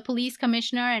of the police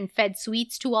commissioner and fed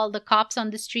sweets to all the cops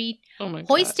on the street,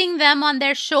 hoisting them on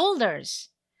their shoulders,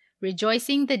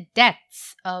 rejoicing the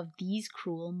deaths of these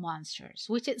cruel monsters,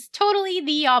 which is totally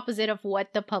the opposite of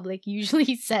what the public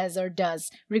usually says or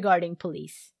does regarding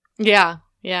police. Yeah.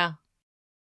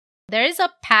 There is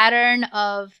a pattern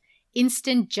of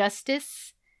instant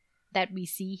justice that we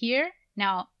see here.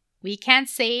 Now, we can't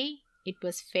say it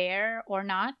was fair or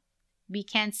not. We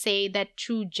can't say that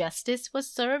true justice was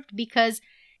served, because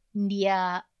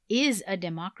India is a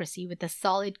democracy with a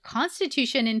solid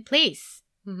constitution in place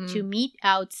to mete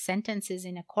out sentences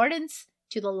in accordance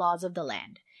to the laws of the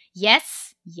land.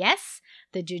 Yes,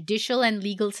 the judicial and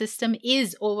legal system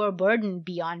is overburdened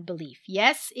beyond belief.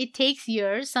 Yes, it takes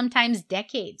years, sometimes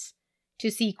decades, to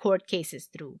see court cases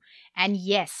through. And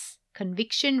yes,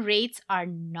 conviction rates are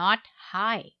not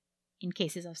high in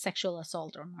cases of sexual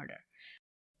assault or murder.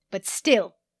 But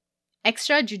still,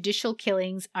 extrajudicial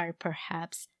killings are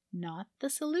perhaps not the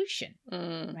solution,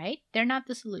 right? They're not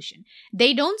the solution.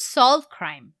 They don't solve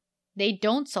crime. They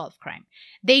don't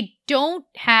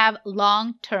have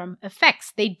long-term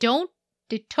effects. They don't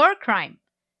deter crime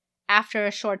after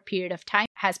a short period of time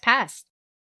has passed.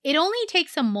 It only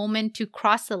takes a moment to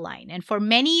cross the line, and for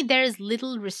many, there is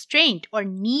little restraint or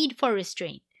need for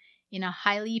restraint in a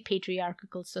highly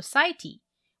patriarchal society,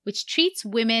 which treats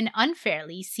women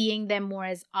unfairly, seeing them more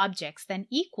as objects than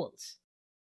equals.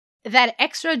 that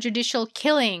extrajudicial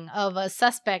killing of a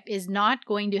suspect is not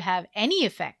going to have any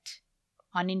effect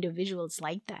on individuals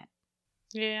like that.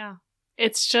 Yeah.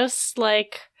 It's just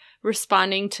like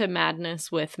responding to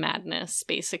madness with madness,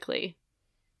 basically.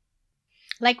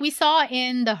 Like we saw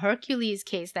in the Hercules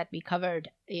case that we covered,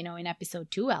 in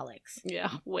episode 2, Alex.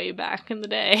 Yeah, way back in the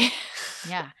day.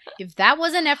 Yeah. If that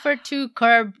was an effort to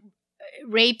curb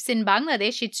rapes in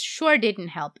Bangladesh, it sure didn't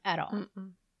help at all.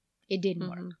 Mm-mm. It didn't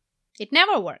work. It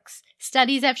never works.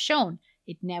 Studies have shown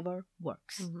it never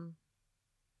works. Mm-hmm.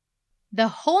 The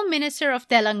Home Minister of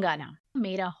Telangana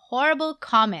made a horrible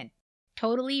comment,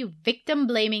 totally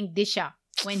victim-blaming Disha,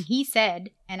 when he said,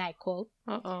 and I quote,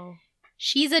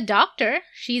 "She's a doctor.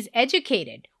 She's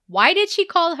educated. Why did she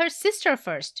call her sister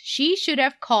first? She should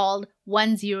have called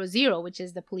 100, which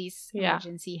is the police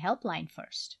emergency helpline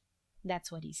first."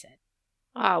 That's what he said.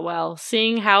 Well,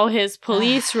 seeing how his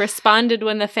police responded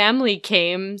when the family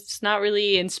came, it's not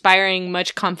really inspiring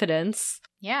much confidence.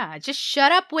 Yeah, just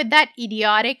shut up with that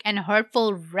idiotic and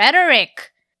hurtful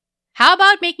rhetoric. How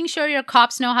about making sure your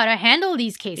cops know how to handle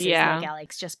these cases, like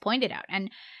Alex just pointed out?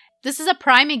 And this is a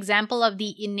prime example of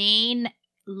the inane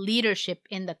leadership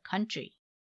in the country,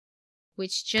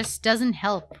 which just doesn't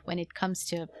help when it comes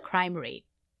to crime rate,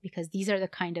 because these are the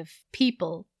kind of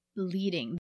people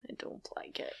leading. I don't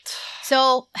like it.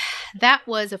 So that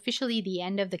was officially the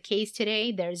end of the case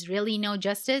today. There's really no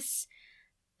justice.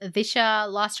 Disha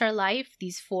lost her life.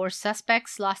 These 4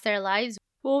 suspects lost their lives.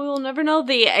 Well, we'll never know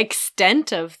the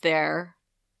extent of their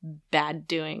bad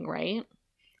doing, right?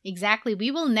 Exactly.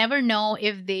 We will never know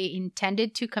if they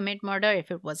intended to commit murder,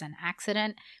 if it was an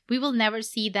accident. We will never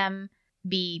see them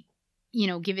be,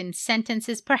 given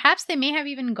sentences. Perhaps they may have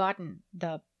even gotten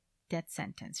the death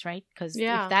sentence, right? Because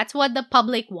if that's what the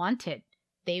public wanted,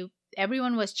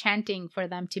 everyone was chanting for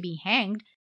them to be hanged.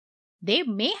 They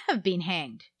may have been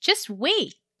hanged. Just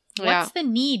wait. What's the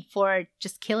need for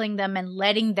just killing them and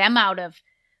letting them out of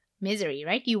misery,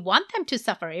 right? You want them to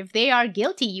suffer. If they are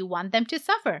guilty, you want them to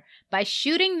suffer. By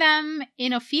shooting them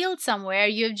in a field somewhere,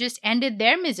 you've just ended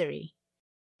their misery.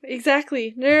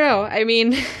 Exactly. No. I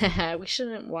mean, we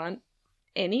shouldn't want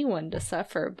anyone to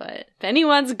suffer, but if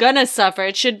anyone's gonna suffer,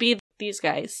 it should be these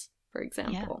guys, for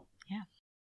example. Yeah.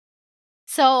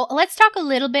 So let's talk a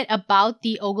little bit about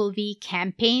the Ogilvy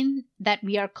campaign that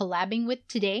we are collabing with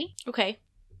today. Okay.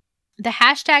 The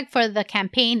hashtag for the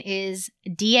campaign is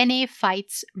DNA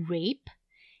Fights Rape.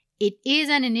 It is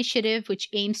an initiative which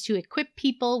aims to equip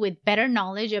people with better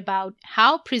knowledge about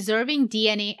how preserving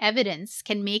DNA evidence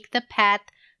can make the path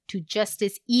to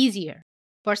justice easier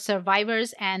for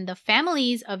survivors and the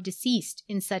families of deceased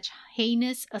in such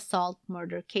heinous assault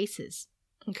murder cases.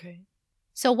 Okay.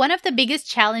 So one of the biggest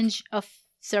challenge a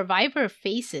survivor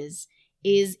faces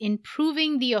is in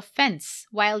proving the offense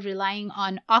while relying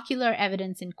on ocular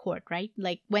evidence in court, right?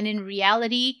 Like when in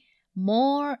reality,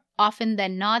 more often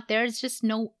than not, there's just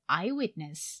no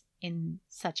eyewitness in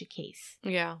such a case.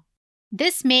 Yeah.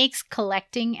 This makes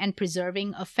collecting and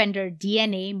preserving offender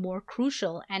DNA more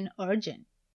crucial and urgent.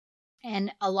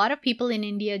 And a lot of people in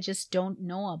India just don't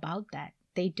know about that.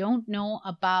 They don't know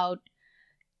about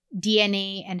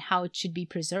DNA and how it should be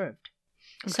preserved.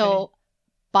 Okay. So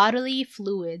bodily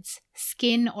fluids,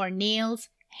 skin or nails,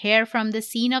 hair from the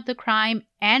scene of the crime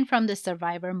and from the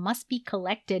survivor must be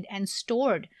collected and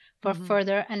stored for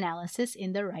further analysis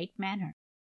in the right manner,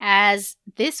 as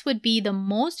this would be the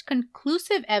most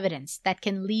conclusive evidence that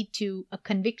can lead to a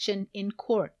conviction in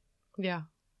court. Yeah.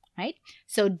 Right?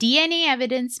 So DNA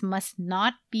evidence must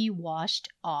not be washed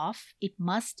off. It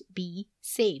must be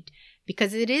saved,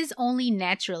 because it is only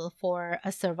natural for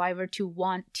a survivor to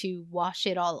want to wash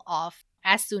it all off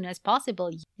as soon as possible.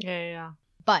 Yeah.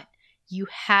 But you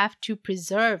have to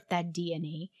preserve that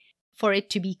DNA for it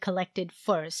to be collected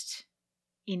first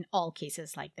in all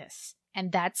cases like this.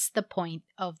 And that's the point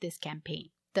of this campaign.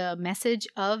 The message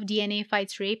of DNA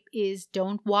Fights Rape is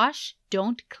don't wash,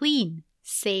 don't clean,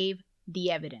 save the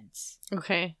evidence.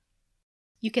 Okay.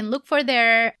 You can look for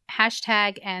their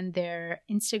hashtag and their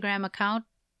Instagram account.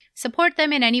 Support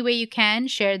them in any way you can.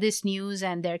 Share this news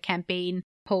and their campaign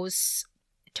posts.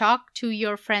 Talk to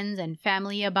your friends and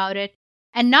family about it.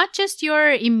 And not just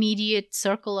your immediate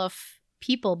circle of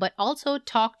people, but also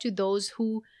talk to those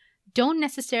who don't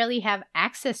necessarily have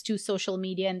access to social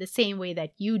media in the same way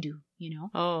that you do,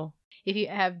 Oh. If you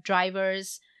have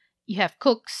drivers, you have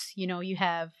cooks, you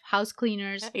have house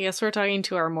cleaners. I guess we're talking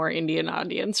to our more Indian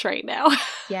audience right now.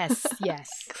 Yes,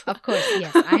 of course,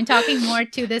 yes. I'm talking more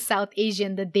to the South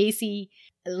Asian, the Desi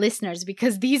listeners,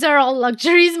 because these are all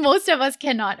luxuries most of us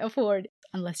cannot afford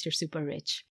unless you're super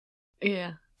rich.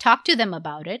 Yeah. Talk to them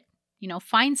about it.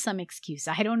 find some excuse.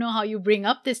 I don't know how you bring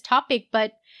up this topic,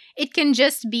 but it can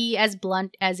just be as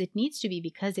blunt as it needs to be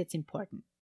because it's important.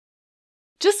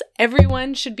 Just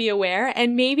everyone should be aware,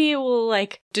 and maybe it will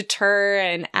like deter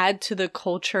and add to the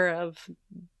culture of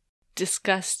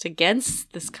disgust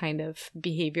against this kind of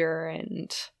behavior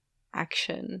and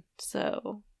action.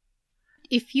 So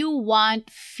if you want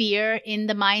fear in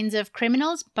the minds of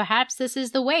criminals, perhaps this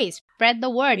is the way. Spread the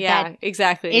word. Yeah,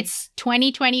 exactly. It's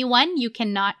 2021. You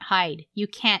cannot hide. You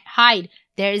can't hide.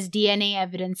 There's DNA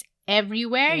evidence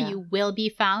everywhere. Yeah. You will be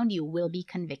found. You will be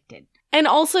convicted. And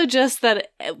also just that,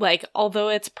 like, although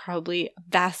it's probably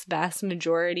vast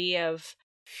majority of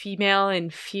female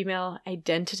and female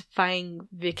identifying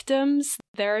victims,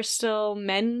 there are still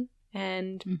men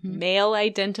and male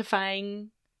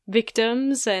identifying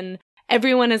victims, and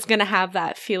everyone is going to have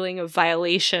that feeling of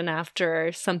violation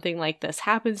after something like this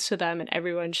happens to them, and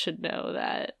everyone should know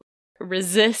that.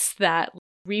 Resist that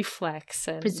reflex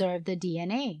and preserve the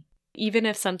DNA. Even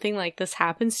if something like this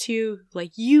happens to you,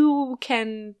 like, you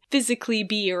can physically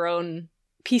be your own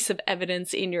piece of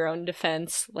evidence in your own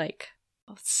defense. Like,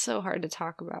 it's so hard to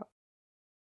talk about.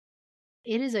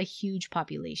 It is a huge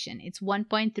population. It's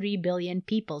 1.3 billion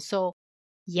people. So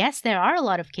yes, there are a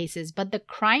lot of cases, but the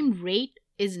crime rate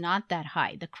is not that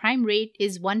high. The crime rate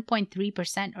is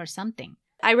 1.3% or something.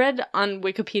 I read on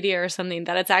Wikipedia or something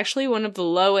that it's actually one of the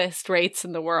lowest rates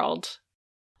in the world.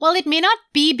 Well, it may not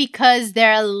be because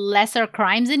there are lesser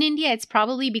crimes in India. It's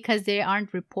probably because they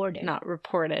aren't reported. Not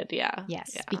reported, yeah.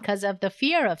 Yes, yeah. Because of the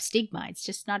fear of stigma. It's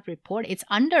just not reported. It's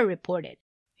underreported.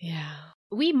 Yeah.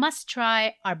 We must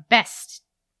try our best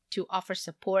to offer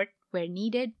support where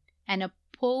needed and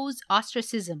oppose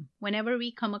ostracism whenever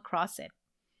we come across it.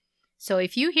 So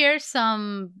if you hear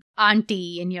some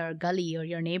auntie in your gully or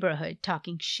your neighborhood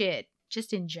talking shit,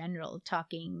 just in general,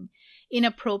 talking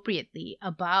inappropriately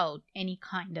about any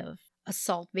kind of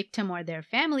assault victim or their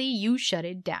family, you shut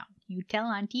it down. You tell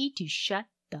auntie to shut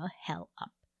the hell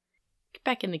up. Get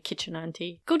back in the kitchen,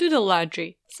 auntie. Go do the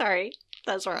laundry. Sorry,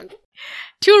 that's wrong.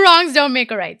 2 wrongs don't make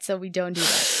a right, so we don't do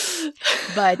that.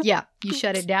 But yeah, you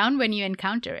shut it down when you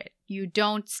encounter it. You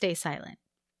don't stay silent.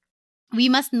 We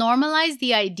must normalize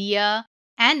the idea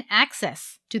and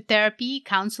access to therapy,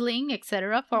 counseling,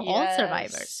 etc. for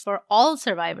all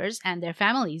survivors and their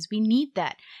families. We need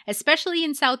that, especially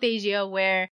in South Asia,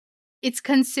 where it's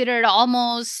considered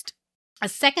almost a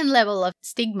second level of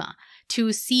stigma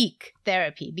to seek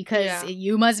therapy, because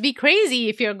you must be crazy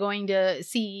if you're going to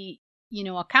see,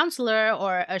 a counselor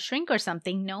or a shrink or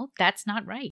something. No, that's not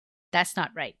right. That's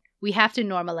not right. We have to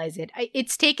normalize it.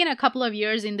 It's taken a couple of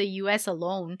years in the US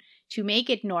alone to make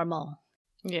it normal.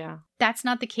 Yeah. That's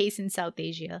not the case in South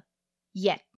Asia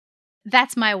yet.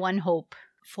 That's my one hope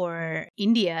for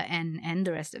India and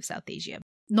the rest of South Asia.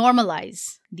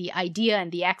 Normalize the idea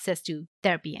and the access to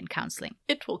therapy and counseling.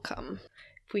 It will come.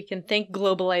 If we can thank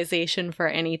globalization for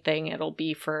anything, it'll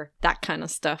be for that kind of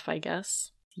stuff, I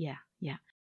guess. Yeah.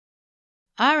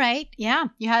 All right. Yeah.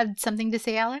 You had something to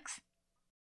say, Alex?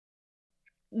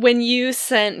 When you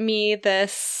sent me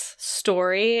this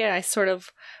story, I sort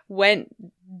of went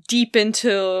deep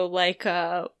into like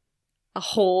a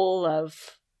hole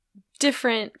of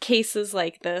different cases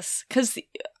like this, because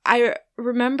I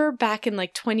remember back in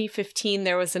like 2015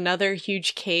 there was another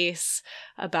huge case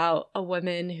about a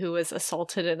woman who was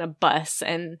assaulted in a bus,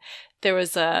 and there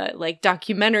was a like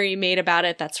documentary made about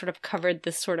it that sort of covered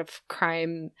this sort of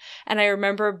crime, and I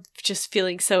remember just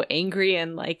feeling so angry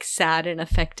and like sad and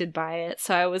affected by it.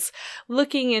 So I was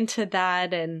looking into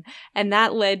that, and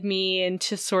that led me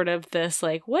into sort of this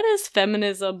like, what does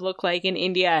feminism look like in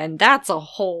India? And that's a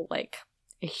whole like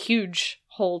a huge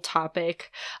whole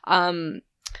topic.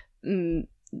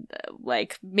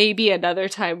 Like maybe another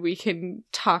time we can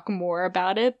talk more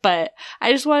about it, but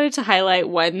I just wanted to highlight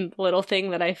one little thing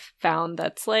that I found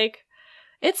that's like,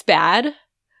 it's bad,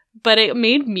 but it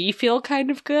made me feel kind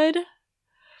of good.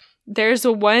 There's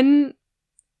one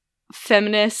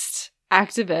feminist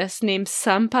activist named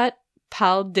Sampat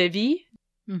Pal Devi.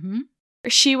 Mm-hmm.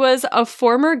 She was a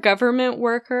former government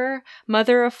worker,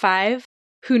 mother of 5,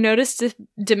 who noticed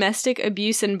domestic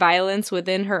abuse and violence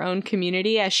within her own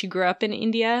community as she grew up in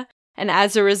India. And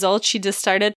as a result, she just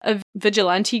started a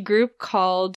vigilante group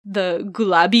called the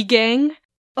Gulabi Gang.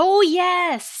 Oh,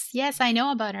 yes. Yes, I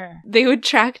know about her. They would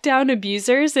track down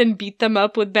abusers and beat them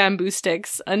up with bamboo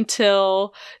sticks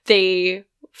until they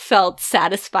felt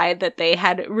satisfied that they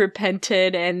had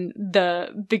repented and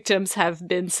the victims have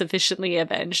been sufficiently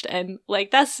avenged. And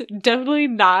like, that's definitely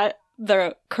not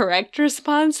the correct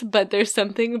response, but there's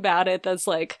something about it that's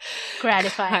like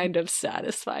gratifying, kind of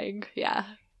satisfying. Yeah.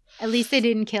 At least they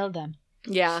didn't kill them.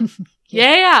 Yeah.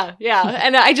 Yeah.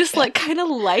 And I just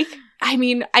I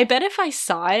mean, I bet if I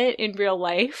saw it in real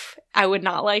life, I would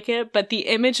not like it. But the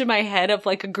image in my head of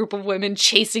like a group of women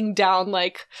chasing down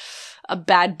like a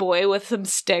bad boy with some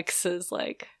sticks is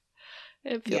like,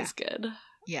 it feels good.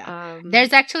 Yeah.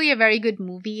 There's actually a very good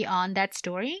movie on that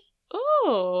story.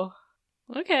 Oh,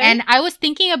 okay. And I was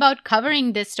thinking about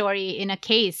covering this story in a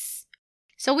case.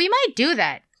 So we might do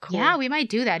that. Cool. Yeah, we might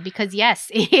do that because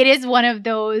yes, it is one of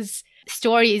those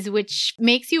stories which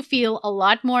makes you feel a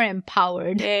lot more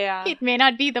empowered. Yeah. It may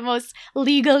not be the most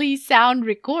legally sound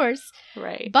recourse.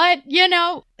 Right. But, you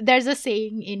know, there's a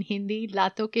saying in Hindi,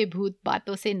 Lato ke bhoot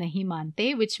baaton se nahi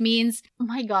mante, which means, oh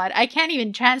my God, I can't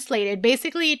even translate it.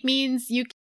 Basically, it means you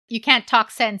can't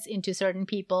talk sense into certain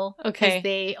people. Okay. Because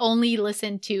they only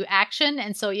listen to action,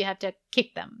 and so you have to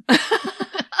kick them.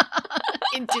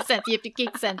 Into sense. You have to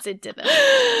kick sense into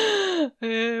them.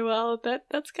 Well,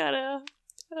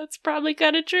 that's probably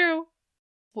kind of true.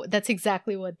 That's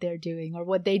exactly what they're doing, or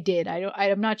what they did.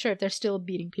 I'm not sure if they're still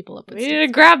beating people up with We sticks. need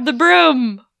to grab the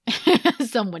broom.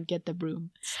 Someone get the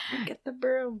broom. Get the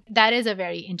broom. That is a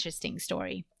very interesting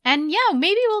story. And yeah,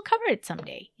 maybe we'll cover it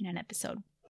someday in an episode.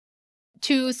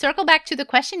 To circle back to the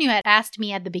question you had asked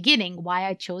me at the beginning, why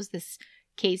I chose this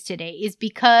case today is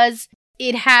because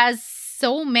it has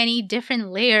so many different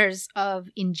layers of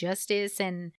injustice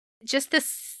and just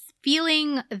this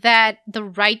feeling that the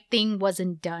right thing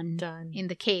wasn't done in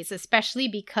the case, especially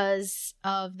because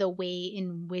of the way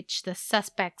in which the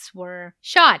suspects were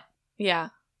shot. Yeah.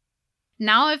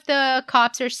 Now, if the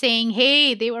cops are saying,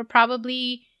 hey, they were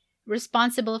probably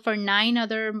responsible for 9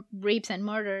 other rapes and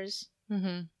murders,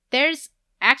 there's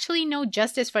actually no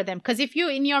justice for them. Because if you,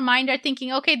 in your mind, are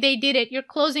thinking, okay, they did it, you're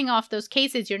closing off those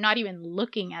cases. You're not even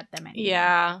looking at them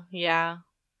anymore. Yeah.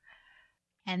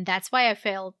 And that's why I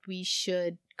felt we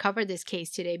should cover this case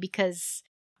today, because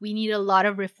we need a lot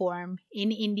of reform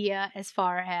in India as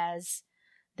far as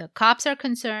the cops are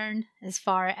concerned, as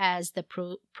far as the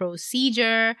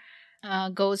procedure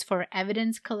goes for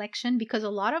evidence collection, because a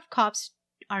lot of cops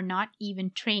are not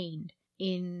even trained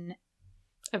in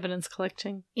evidence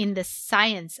collecting, in the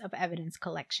science of evidence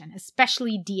collection,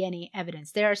 especially DNA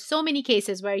evidence. There are so many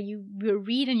cases where you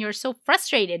read and you're so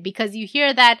frustrated because you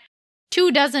hear that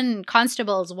 24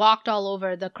 constables walked all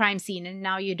over the crime scene and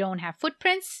now you don't have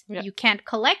footprints. Yep. You can't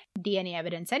collect DNA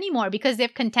evidence anymore because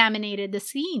they've contaminated the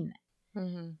scene.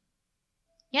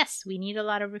 Yes, we need a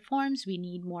lot of reforms. We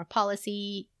need more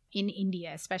policy in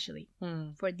India, especially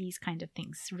for these kind of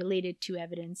things related to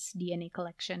evidence, DNA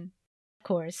collection. Of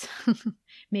course,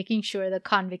 making sure the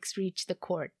convicts reach the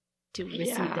court to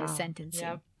receive their sentencing.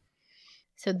 Yep.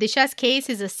 So Disha's case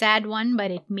is a sad one, but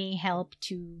it may help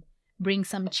to bring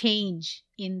some change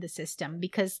in the system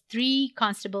because 3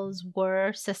 constables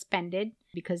were suspended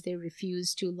because they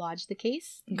refused to lodge the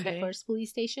case in the first police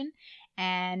station.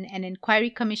 And an inquiry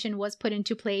commission was put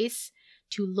into place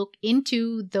to look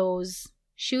into those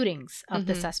shootings of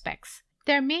the suspects.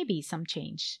 There may be some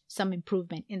change, some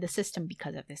improvement in the system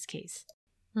because of this case.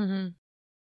 I'm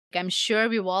sure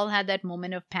we've all had that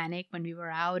moment of panic when we were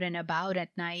out and about at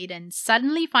night and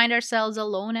suddenly find ourselves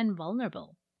alone and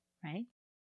vulnerable, right?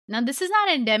 Now, this is not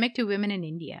endemic to women in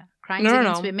India. Crimes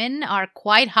against women are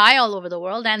quite high all over the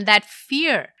world, and that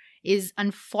fear is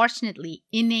unfortunately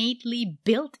innately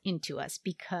built into us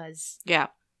because,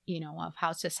 of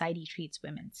how society treats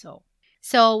women.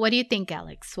 So what do you think,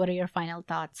 Alex? What are your final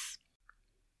thoughts?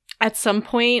 At some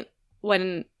point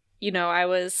when,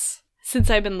 since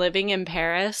I've been living in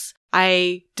Paris,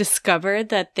 I discovered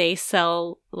that they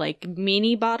sell like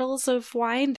mini bottles of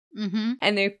wine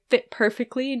and they fit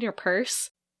perfectly in your purse.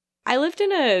 I lived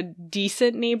in a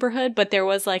decent neighborhood, but there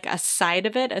was like a side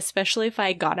of it, especially if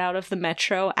I got out of the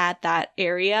metro at that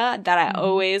area, that I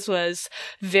always was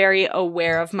very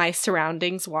aware of my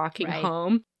surroundings walking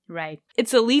home. Right.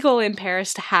 It's illegal in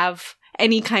Paris to have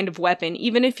any kind of weapon.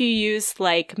 Even if you use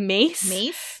like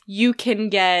mace, you can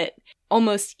get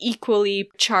almost equally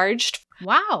charged.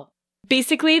 Wow.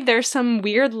 Basically, there's some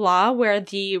weird law where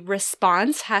the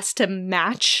response has to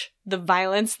match the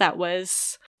violence that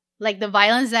was... Like the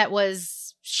violence that was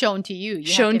shown to you.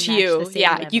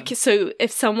 Yeah. So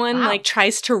if someone like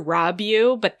tries to rob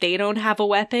you, but they don't have a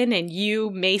weapon and you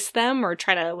mace them or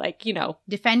try to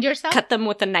defend yourself, cut them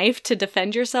with a knife to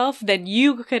defend yourself, then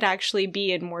you could actually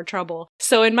be in more trouble.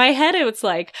 So in my head, it was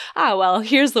like,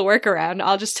 here's the workaround.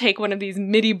 I'll just take one of these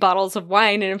mini bottles of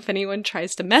wine, and if anyone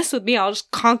tries to mess with me, I'll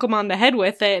just conk them on the head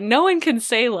with it. No one can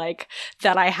say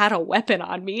that I had a weapon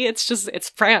on me. It's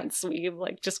France. We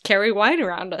just carry wine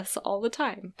around us all the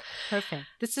time. Perfect.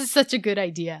 This is such a good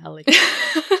idea, Alex.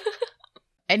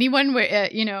 anyone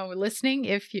listening,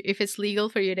 if it's legal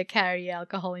for you to carry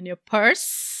alcohol in your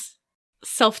purse,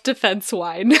 self-defense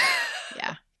wine.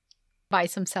 Yeah, buy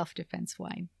some self-defense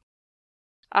wine.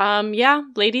 Yeah,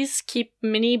 ladies, keep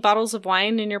mini bottles of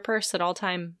wine in your purse at all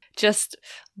time. Just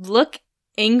look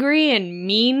angry and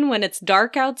mean when it's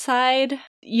dark outside.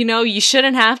 You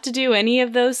shouldn't have to do any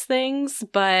of those things,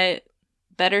 but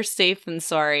better safe than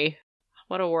sorry.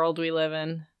 What a world we live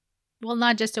in. Well,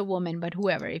 not just a woman, but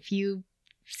whoever. If you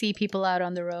see people out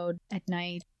on the road at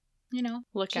night,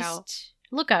 look out.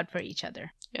 Look out for each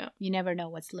other. Yeah. You never know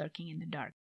what's lurking in the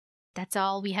dark. That's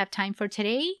all we have time for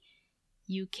today.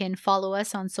 You can follow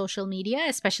us on social media,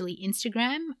 especially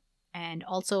Instagram, and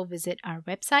also visit our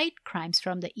website,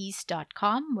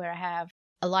 crimesfromtheeast.com, where I have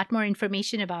a lot more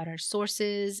information about our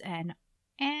sources and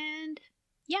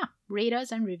yeah, rate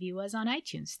us and review us on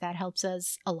iTunes. That helps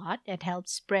us a lot. It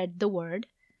helps spread the word.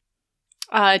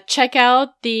 Check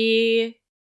out the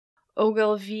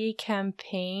Ogilvy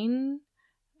campaign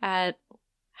at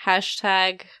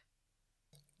hashtag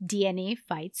DNA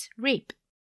Fights Rape.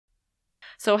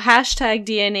 So hashtag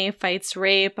DNA Fights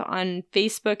Rape on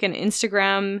Facebook and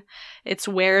Instagram. It's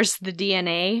Where's the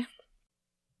DNA?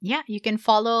 Yeah, you can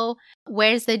follow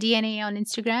Where's the DNA on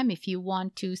Instagram if you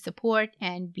want to support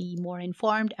and be more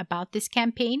informed about this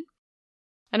campaign.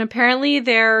 And apparently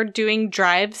they're doing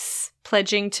drives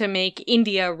pledging to make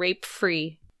India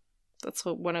rape-free. That's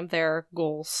one of their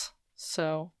goals.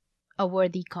 So, a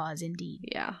worthy cause indeed.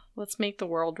 Yeah, let's make the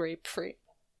world rape-free.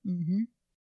 Mm-hmm.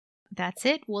 That's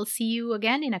it. We'll see you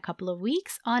again in a couple of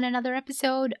weeks on another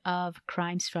episode of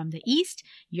Crimes from the East,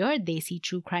 your Desi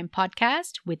True Crime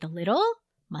podcast with a little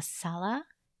masala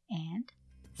and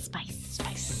spice.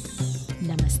 Spice.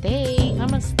 Namaste.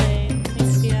 Namaste.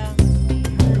 Thanks, Pia.